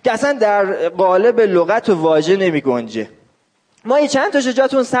کارآفرین که اصلا در قالب لغت و واژه نمیگنجه. ما یه چند تاشو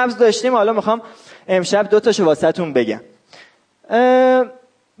جاتون سبز داشتیم، حالا میخوام امشب 2 تاشو واسهتون بگم.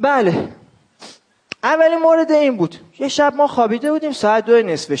 بله اولین مورد این بود، یه شب ما خوابیده بودیم ساعت 2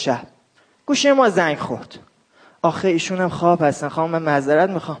 نصف شب، گوشه ما زنگ خورد. آخه ایشون هم خواب هستن، خواهم من معذرت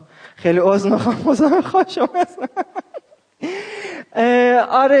میخوام، خیلی عذر میخوام شما هستن.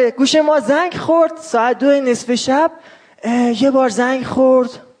 آره گوشه ما زنگ خورد ساعت 2 نصف شب. یه بار زنگ خورد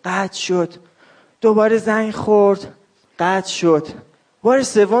قطع شد، دوباره زنگ خورد قطع شد، بار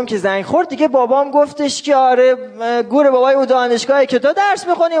سوم که زنگ خورد دیگه بابام گفتش که آره گور بابای او دانشگاهی که تو درس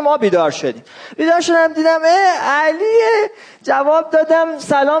میخونی. ما بیدار شدیم. بیدار شدم دیدم علیه. جواب دادم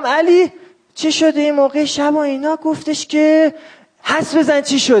سلام علی چی شده این موقع شب و اینا؟ گفتش که حدس بزن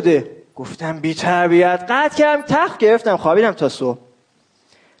چی شده. گفتم بی تربیت. قطع کردم تخت گرفتم خوابیدم تا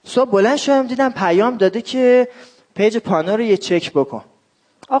صبح. بلند شدم دیدم پیام داده که پیج پانو رو یه چک بکن.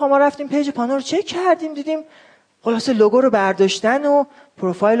 آقا ما رفتیم پیج پانو رو چک کردیم دیدیم خلاصه لوگو رو برداشتن و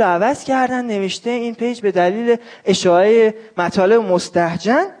پروفایل رو عوض کردن، نوشته این پیج به دلیل اشاعه مطالب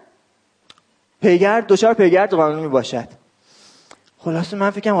مستهجن دچار پیگرد قانونی باشد. خلاصه من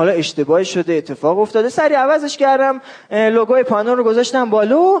فکرم حالا اشتباهی شده اتفاق افتاده، سریع عوضش کردم، لوگوی پانو رو گذاشتم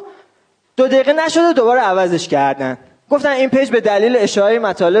بالا. 2 دقیقه نشده دوباره عوضش کردن، گفتن این پیج به دلیل اشاعه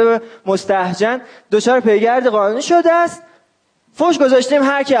مطالب مستهجن دچار پیگرد قانونی شده است. فوش گذاشتیم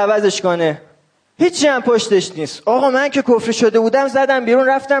هر کی عوضش کنه. هیچی هم پشتش نیست. آقا من که کفر شده بودم زدم بیرون،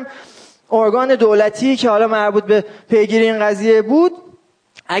 رفتم ارگان دولتی که حالا مربوط به پیگیری این قضیه بود،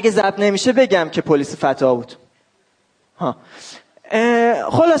 اگه ضبط نمیشه بگم که پلیس فتا بود.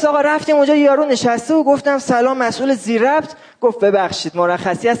 خلاص آقا رفتیم اونجا، یارو نشسته و گفتم سلام مسئول زیرربط. گفت ببخشید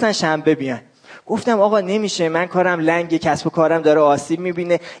مرخصی هستن شنبه بیان. گفتم آقا نمیشه من کارم لنگه، کسب و کارم داره آسیب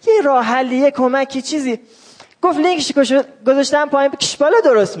میبینه، یه راه حلیه کمکی چیزی. گفت لینکش گذاشتم پایین بکش بالا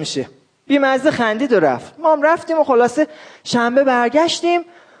درست میشه. بی‌مزه خندید و رفت. ما هم رفتیم و خلاصه شنبه برگشتیم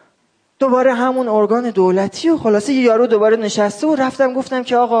دوباره همون ارگان دولتی و خلاصه یارو دوباره نشسته و رفتم گفتم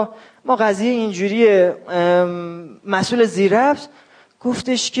که آقا ما قضیه اینجوریه، مسئول زیرربط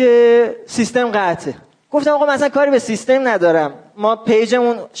گفتش که سیستم قطعه. گفتم آقا مثلا کاری به سیستم ندارم، ما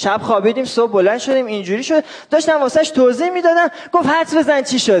پیجمون شب خوابیدیم صبح بلند شدیم اینجوری شد. داشتم واسش توضیح میدادم. گفت حدس بزن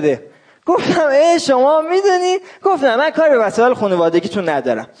چی شده. گفتم شما میدونی؟ گفتم من کاری به مسائل خانوادگیتون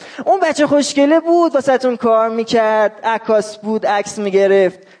ندارم. اون بچه خوشگله بود واسهتون کار میکرد، عکاس بود عکس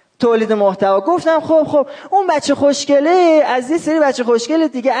میگرفت، تولید محتوا. گفتم خب اون بچه خوشگله از یه سری بچه خوشگله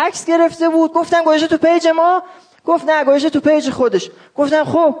دیگه عکس گرفته بود. گفتم گوشه تو پیج ما؟ گفت نه گوشه تو پیج خودش. گفتم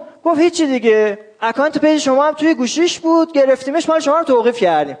خب. گفت هیچی دیگه، اکانت پیج شما هم توی گوشیش بود گرفتیمش مال شما رو توقیف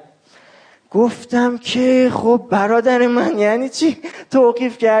کردیم. گفتم که خب برادر من یعنی چی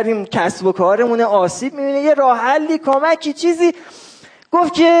توقیف کردیم؟ کسب و کارمون آسیب میبینه، یه راه حلی کمکی چیزی.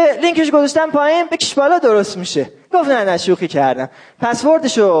 گفت که لینکش گذاشتم پایین بکش بالا درست میشه. گفت نه شوخی کردم،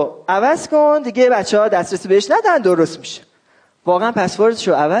 پسوردشو عوض کن دیگه بچه‌ها دسترسی بهش ندارن درست میشه. واقعا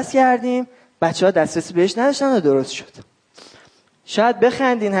پسوردشو عوض کردیم، بچه‌ها دسترسی بهش نداشتن و درست شد. شاید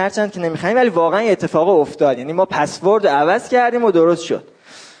بخندین هرچند که نمیخندین، ولی واقعا یه اتفاق افتاد. یعنی ما پسورد عوض کردیم و درست شد.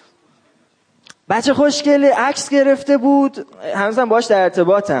 بچه خوشگله عکس گرفته بود، هنوزم باهاش در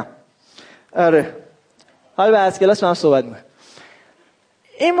ارتباطم. آره حالا بعد از کلاس با هم صحبت می‌کنیم.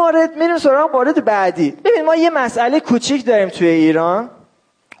 این مورد میریم سراغ مورد بعدی. ببین ما یه مسئله کوچیک داریم توی ایران،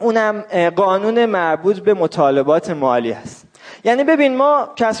 اونم قانون مربوط به مطالبات مالی هست. یعنی ببین ما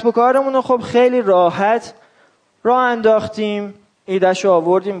کسب و کارمون رو خب خیلی راحت راه انداختیم، ایده‌شو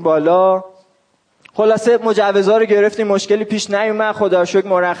آوردیم بالا، خلاصه مجوزا رو گرفتیم، مشکلی پیش نیومد، خدا رو شکر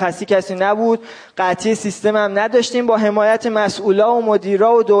مرخصی کسی نبود، قطعی سیستم هم نداشتیم، با حمایت مسئولا و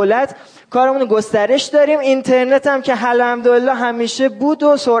مدیرا و دولت کارمون گسترش داریم. اینترنت هم که الحمدلله همیشه بود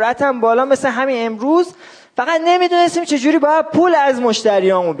و سرعت هم بالا مثل همین امروز، فقط نمیدونستیم چجوری باید پول از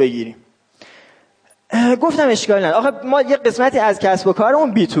مشتریامون بگیریم. گفتم اشکال نداره. آخه ما یه قسمتی از کسب و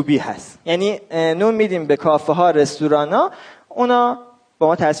کارمون بی تو بی هست، یعنی نون میدیم به کافه ها رستورانا، اونا با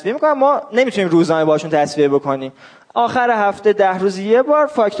ما تصفیه میکنن، ما نمیتونیم روزانه باشون تصفیه بکنیم، آخر هفته 10 روز یه بار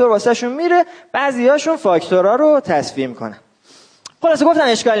فاکتور واسه شون میره، بعضیاشون فاکتورا رو تصفیه میکنن. خلاص گفتم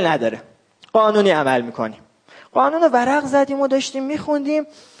اشکالی نداره، قانونی عمل میکنیم. قانون ورق زدیم و داشتیم میخوندیم،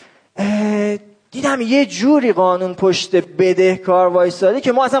 دیدم یه جوری قانون پشت بدهکار وایساده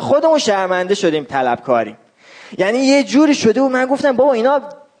که ما اصلا خودمون شرمنده شدیم طلبکاریم. یعنی یه جوری شده و من گفتم بابا اینا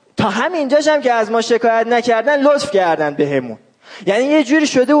تا همینجاش هم که از ما شکایت نکردن لطف کردن بهمون. یعنی یه جوری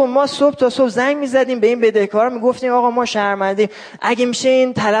شده و ما صبح تا صبح زنگ میزدیم به این بدهکارا میگفتیم آقا ما شرمندیم، اگه میشه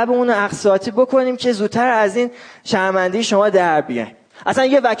این طلبمون رو اقساطی بکنیم که زودتر از این شرمندی شما در بیاین. اصلا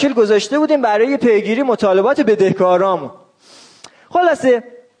یه وکیل گذاشته بودیم برای پیگیری مطالبات بدهکارامون. خلاصه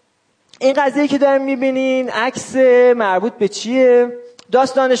این قضیه که داریم میبینین عکس مربوط به چیه؟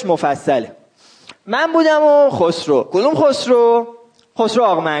 داستانش مفصله. من بودم و خسرو. کدوم خسرو؟ خسرو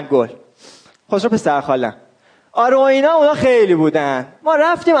آقمنگل، خسرو پسرخالم. آره و اینا اونا خیلی بودن. ما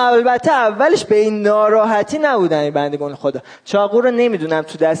رفتیم، البته اولش به این ناراحتی نبودن این بندگان خدا. چاقو رو نمیدونم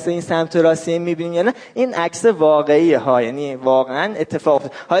تو دست این سمت راستی میبینیم یا نه، این عکس واقعیه ها، یعنی واقعا اتفاق.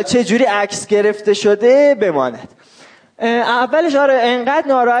 حالا چه جوری عکس گرفته شده بماند. اولش آره انقدر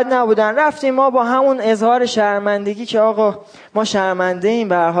ناراحت نبودن، رفتیم ما با همون اظهار شرمندگی که آقا ما شرمنده ایم،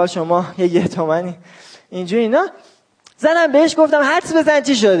 به هر حال شما یه تومنی اینجوری اینا. زدم بهش گفتم حدس بزن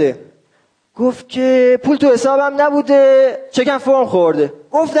چی شده. گفت که پول تو حسابم نبوده، چکم فرم خورده.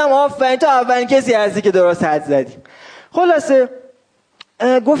 گفتم آفرین، تو اولین کسی هستی که درست حدس زدی. خلاصه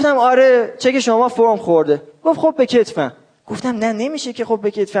گفتم آره چک شما فرم خورده. گفت خب به کتفم. گفتم نه نمیشه که خب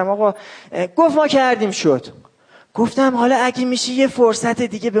به کتفم آقا. گفت ما کردیم شد. گفتم حالا اگه میشه یه فرصت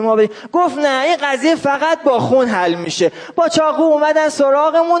دیگه به ما بدید. گفت نه این قضیه فقط با خون حل میشه. با چاقو اومدن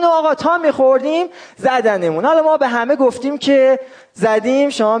سراغمون و آقا تا میخوردیم زدنمون. حالا ما به همه گفتیم که زدیم،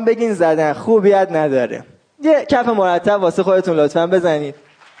 شما بگین زدن، خوبیت نداره. یه کف مرتب واسه خودتون لطفاً بزنید.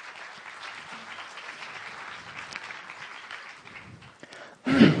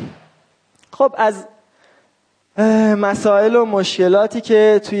 خب از مسائل و مشکلاتی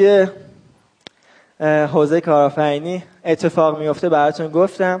که توی حوزه کارآفرینی اتفاق میفته براتون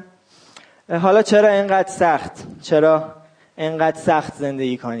گفتم. حالا چرا اینقدر سخت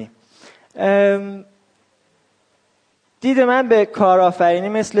زندگی کنیم؟ دید من به کارآفرینی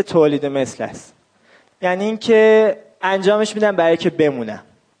مثل تولید مثل است. یعنی این که انجامش میدم برای که بمونم.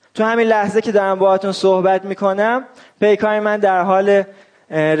 تو همین لحظه که دارم باهاتون صحبت میکنم پیکار من در حال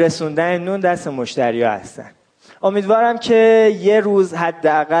رسوندن نون دست مشتری‌ها هستن. امیدوارم که یه روز،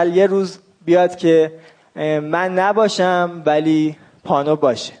 حداقل یه روز بیاد که من نباشم ولی پانو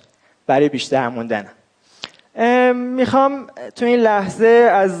باشه برای بیشتر موندنم. میخوام تو این لحظه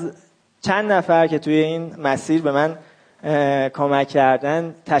از چند نفر که توی این مسیر به من کمک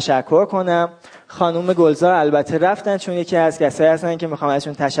کردن تشکر کنم. خانم گذار البته رفتن چون یکی از کسایی هستن که میخوام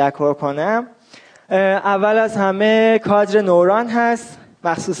ازشون تشکر کنم. اول از همه کادر نوران هست،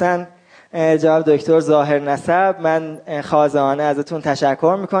 مخصوصا جناب دکتر ظاهر نسب. من خازانه ازتون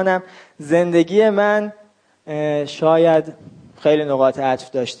تشکر میکنم. زندگی من شاید خیلی نقاط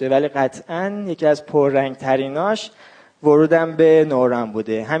عطف داشته ولی قطعا یکی از پررنگ تریناش ورودم به نوران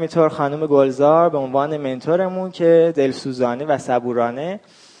بوده. همینطور خانم گذار به عنوان منتورمون که دلسوزانه و صبورانه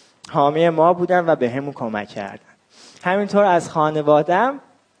حامی ما بودن و به همون کمک کردن. همینطور از خانوادم،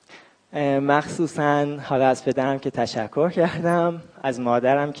 مخصوصا حالا از پدرم که تشکر کردم، از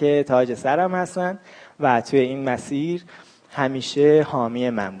مادرم که تاج سرم هستن و توی این مسیر همیشه حامی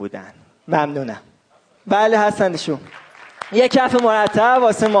من بودن. ممنونم. بله هستنشون. یک کف مرتب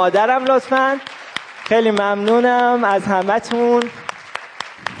واسه مادرم لطفاً. خیلی ممنونم از همتون.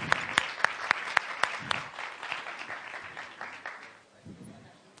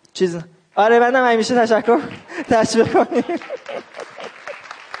 آره منم همیشه تشویق کنیم.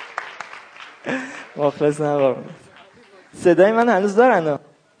 مخلصم. صدای من هنوز دارن؟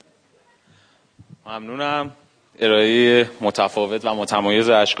 ممنونم. ارائه متفاوت و متمایز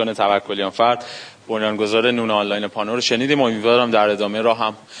اشکان توکلیان فرد، بنیانگذار نون آنلاین پانو رو شنیدیم. امیدوارم در ادامه راه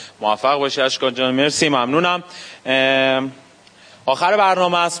هم موفق باشی اشکان جان. مرسی، ممنونم. آخر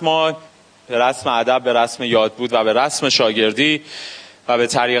برنامه است. ما به رسم ادب، به رسم یاد بود و به رسم شاگردی و به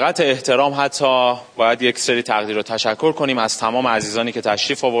طریقت احترام حتی باید یک سری تقدیر و تشکر کنیم از تمام عزیزانی که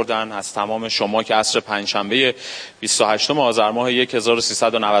تشریف آوردن، از تمام شما که عصر پنجشنبه 28 آذر ماه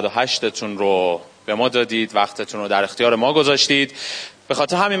 1398 تون رو به ما دادید، وقتتون رو در اختیار ما گذاشتید. به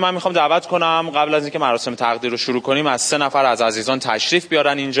خاطر همین من میخوام دعوت کنم قبل از اینکه مراسم تقدیر رو شروع کنیم از 3 نفر از عزیزان تشریف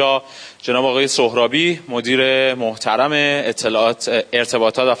بیارن اینجا. جناب آقای سهرابی، مدیر محترم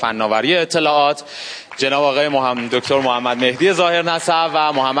ارتباطات و فناوری اطلاعات، جناب آقای دکتر محمد مهدی ظاهر نسب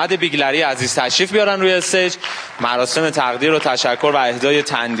و محمد بیگلری عزیز تشریف بیارن روی استیج. مراسم تقدیر و تشکر و اهدای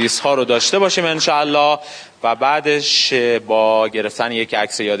تندیس ها رو داشته باشیم انشاءالله و بعدش با گرفتن یک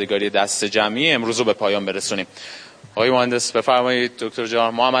عکس یادگاری دست جمعی امروز رو به پایان برسونیم. آقای مهندس بفرمایید. دکتر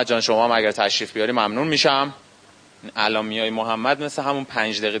جان، محمد جان شما هم اگر تشریف بیاری ممنون میشم. الان میای محمد، مثل همون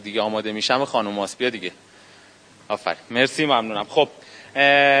 5 دقیقه دیگه آماده میشم. خانم واسه بیا دیگه. آفرین، مرسی، ممنونم. خب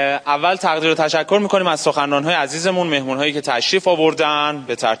اول تقدیر و تشکر میکنیم از سخنران‌های عزیزمون، مهمون‌هایی که تشریف آوردن.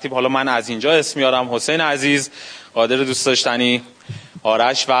 به ترتیب حالا من از اینجا اسم میارم: حسین عزیز، قادر دوست داشتنی،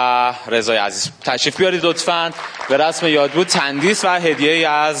 آرش و رضای عزیز. تشریف بیارید لطفاً. به رسم یاد بود تندیس و هدیه‌ای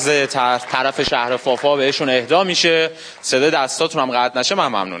از طرف شهر فافا بهشون اهدا میشه. صدای دستاتون هم قطع نشه من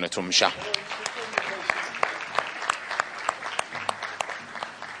ممنونتون میشم.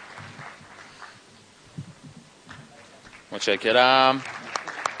 متشکرم.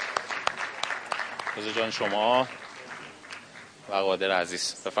 رضا جان شما و قادر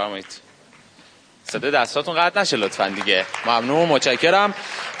عزیز بفرمایید. صدای دستاتون قطع نشه لطفاً دیگه. ممنون، متشکرم.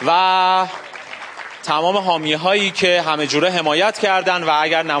 و تمام حامی هایی که همه جوره حمایت کردن و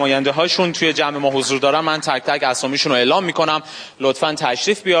اگر نماینده هاشون توی جمع ما حضور دارن من تک تک اسامیشون رو اعلام میکنم. لطفاً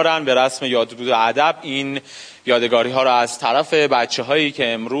تشریف بیارن. به رسم یاد بود ادب این یادگاری ها رو از طرف بچه هایی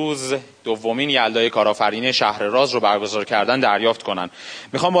که امروز دومین یلدای کارآفرینی شهر راز رو برگزار کردن دریافت کنن.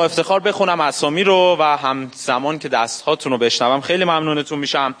 میخوام با افتخار بخونم اسامی رو و همزمان که دست هاتون رو بشنوم خیلی ممنونتون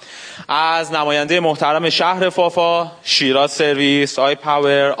میشم. از نماینده محترم شهر فافا، شیراز سرویس، آی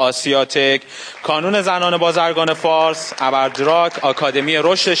پاور، آسیاتک، کانون زنان بازرگان فارس، ابردراک، آکادمی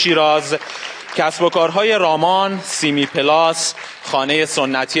رشد شیراز، کسب و کارهای رامان، سیمی پلاس، خانه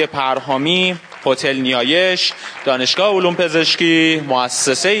سنتی پرهامی، هتل نیایش، دانشگاه علوم پزشکی،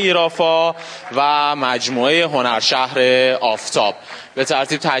 مؤسسه ایرافا و مجموعه هنرشهر آفتاب. به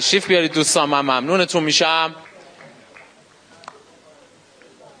ترتیب تشریف بیارید دوستان، من ممنونتون میشم.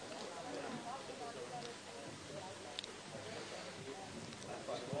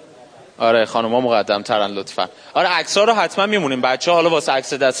 آره خانوما مقدم ترن لطفا. آره عکس‌ها رو حتما میمونیم بچه‌ها، حالا واسه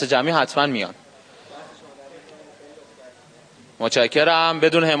عکس دست جمعی حتما میان. متشکرم.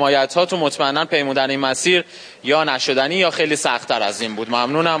 بدون حمایت هاتون مطمئنا پیمودن این مسیر یا نشدنی یا خیلی سخت‌تر از این بود.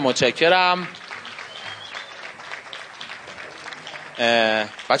 ممنونم. متشکرم.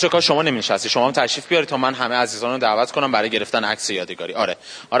 بچه کاش شما نمی‌نشستی، شما هم تشریف بیارید تا من همه عزیزان رو دعوت کنم برای گرفتن عکس یادگاری. آره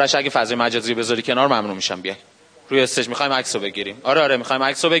اگه فضای مجازی بذاری کنار ممنون میشم. بیای روی استیج، می‌خوایم عکسو بگیریم. آره می‌خوایم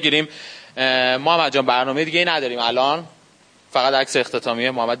عکسو بگیریم. محمد جان برنامه دیگه ای نداریم الان، فقط عکس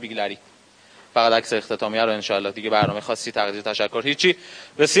اختتامیه. محمد بیگلری فقط عکس اختتامیه رو انشالله، دیگه برنامه خاصی تقدیر تشکر هیچی.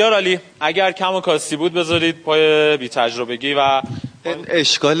 بسیار عالی. اگر کم و کاستی بود بذارید پای بی تجربگی. و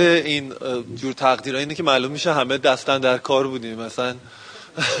اشکال این جور تقدیرها اینه که معلوم میشه همه دستن در کار بودیم، مثلا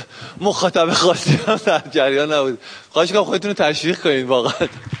مخاطب خاصی هم در جریان نبود. خواهش می‌کنم خودتون رو تشویق کنید واقعا.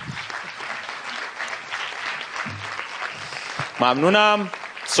 ممنونم.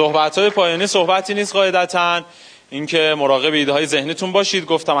 صحبت‌های پایانی صحبتی نیست قاعدتاً، اینکه مراقب ایده‌های ذهنیتون باشید.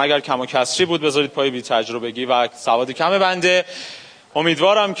 گفتم اگر کم و کسری بود بذارید پای بی تجربگی و سواد کم بنده.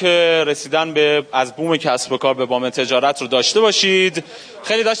 امیدوارم که رسیدن به از بوم کسب و کار به بام تجارت رو داشته باشید.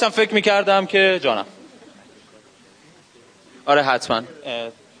 خیلی داشتم فکر می‌کردم که جانم آره حتما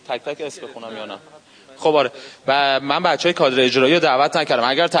تک تک اسم بخونم یا نه. خب آره و من بچهای کادر اجرایی رو دعوت نکردم،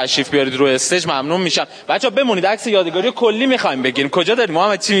 اگر تشریف بیارید رو استیج ممنون میشم. بچه‌ها بمونید، عکس یادگاری کلی می‌خوایم بگیریم. کجا داریم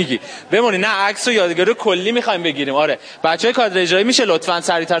محمد چی میگی؟ بمونید. نه عکس یادگاری کلی می‌خوایم بگیریم. آره بچهای کادر اجرایی میشه لطفاً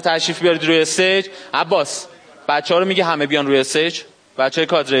سریعتر تشریف بیارید روی استیج. عباس بچه‌ها رو میگه همه بیان روی استیج. بچهای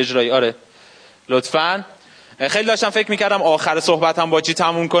کادر اجرایی آره لطفاً. خیلی داشتم فکر می‌کردم آخر صحبتم با چی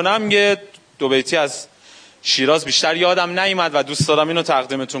تموم کنم. یه دو بیتی از شیراز بیشتر یادم نیامد و دوست دارم اینو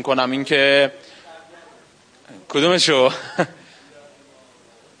تقدیمتون کنم. این که کدومشو؟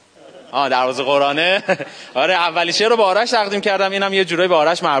 دروازه قرآنه. آره اولی شعر رو به آرش تقدیم کردم، اینم یه جورایی به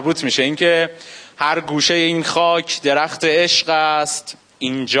آرش مربوط میشه. این که هر گوشه این خاک درخت عشق است،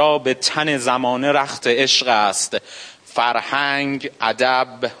 اینجا به تن زمانه رخت عشق است. فرهنگ،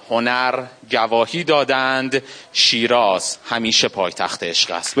 ادب، هنر گواهی دادند، شیراز همیشه پایتخت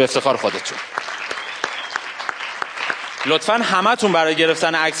عشق است. به افتخار خودتون. لطفاً همتون برای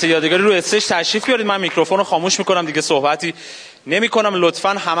گرفتن عکس یادگاری رو استیج تشریف بیارید. من میکروفون رو خاموش میکنم دیگه، صحبتی نمیکنم. لطفاً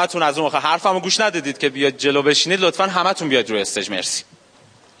همتون از اون حرفمو گوش ندادید که بیاد جلو بشینید. لطفاً همتون بیاید رو استیج. مرسی.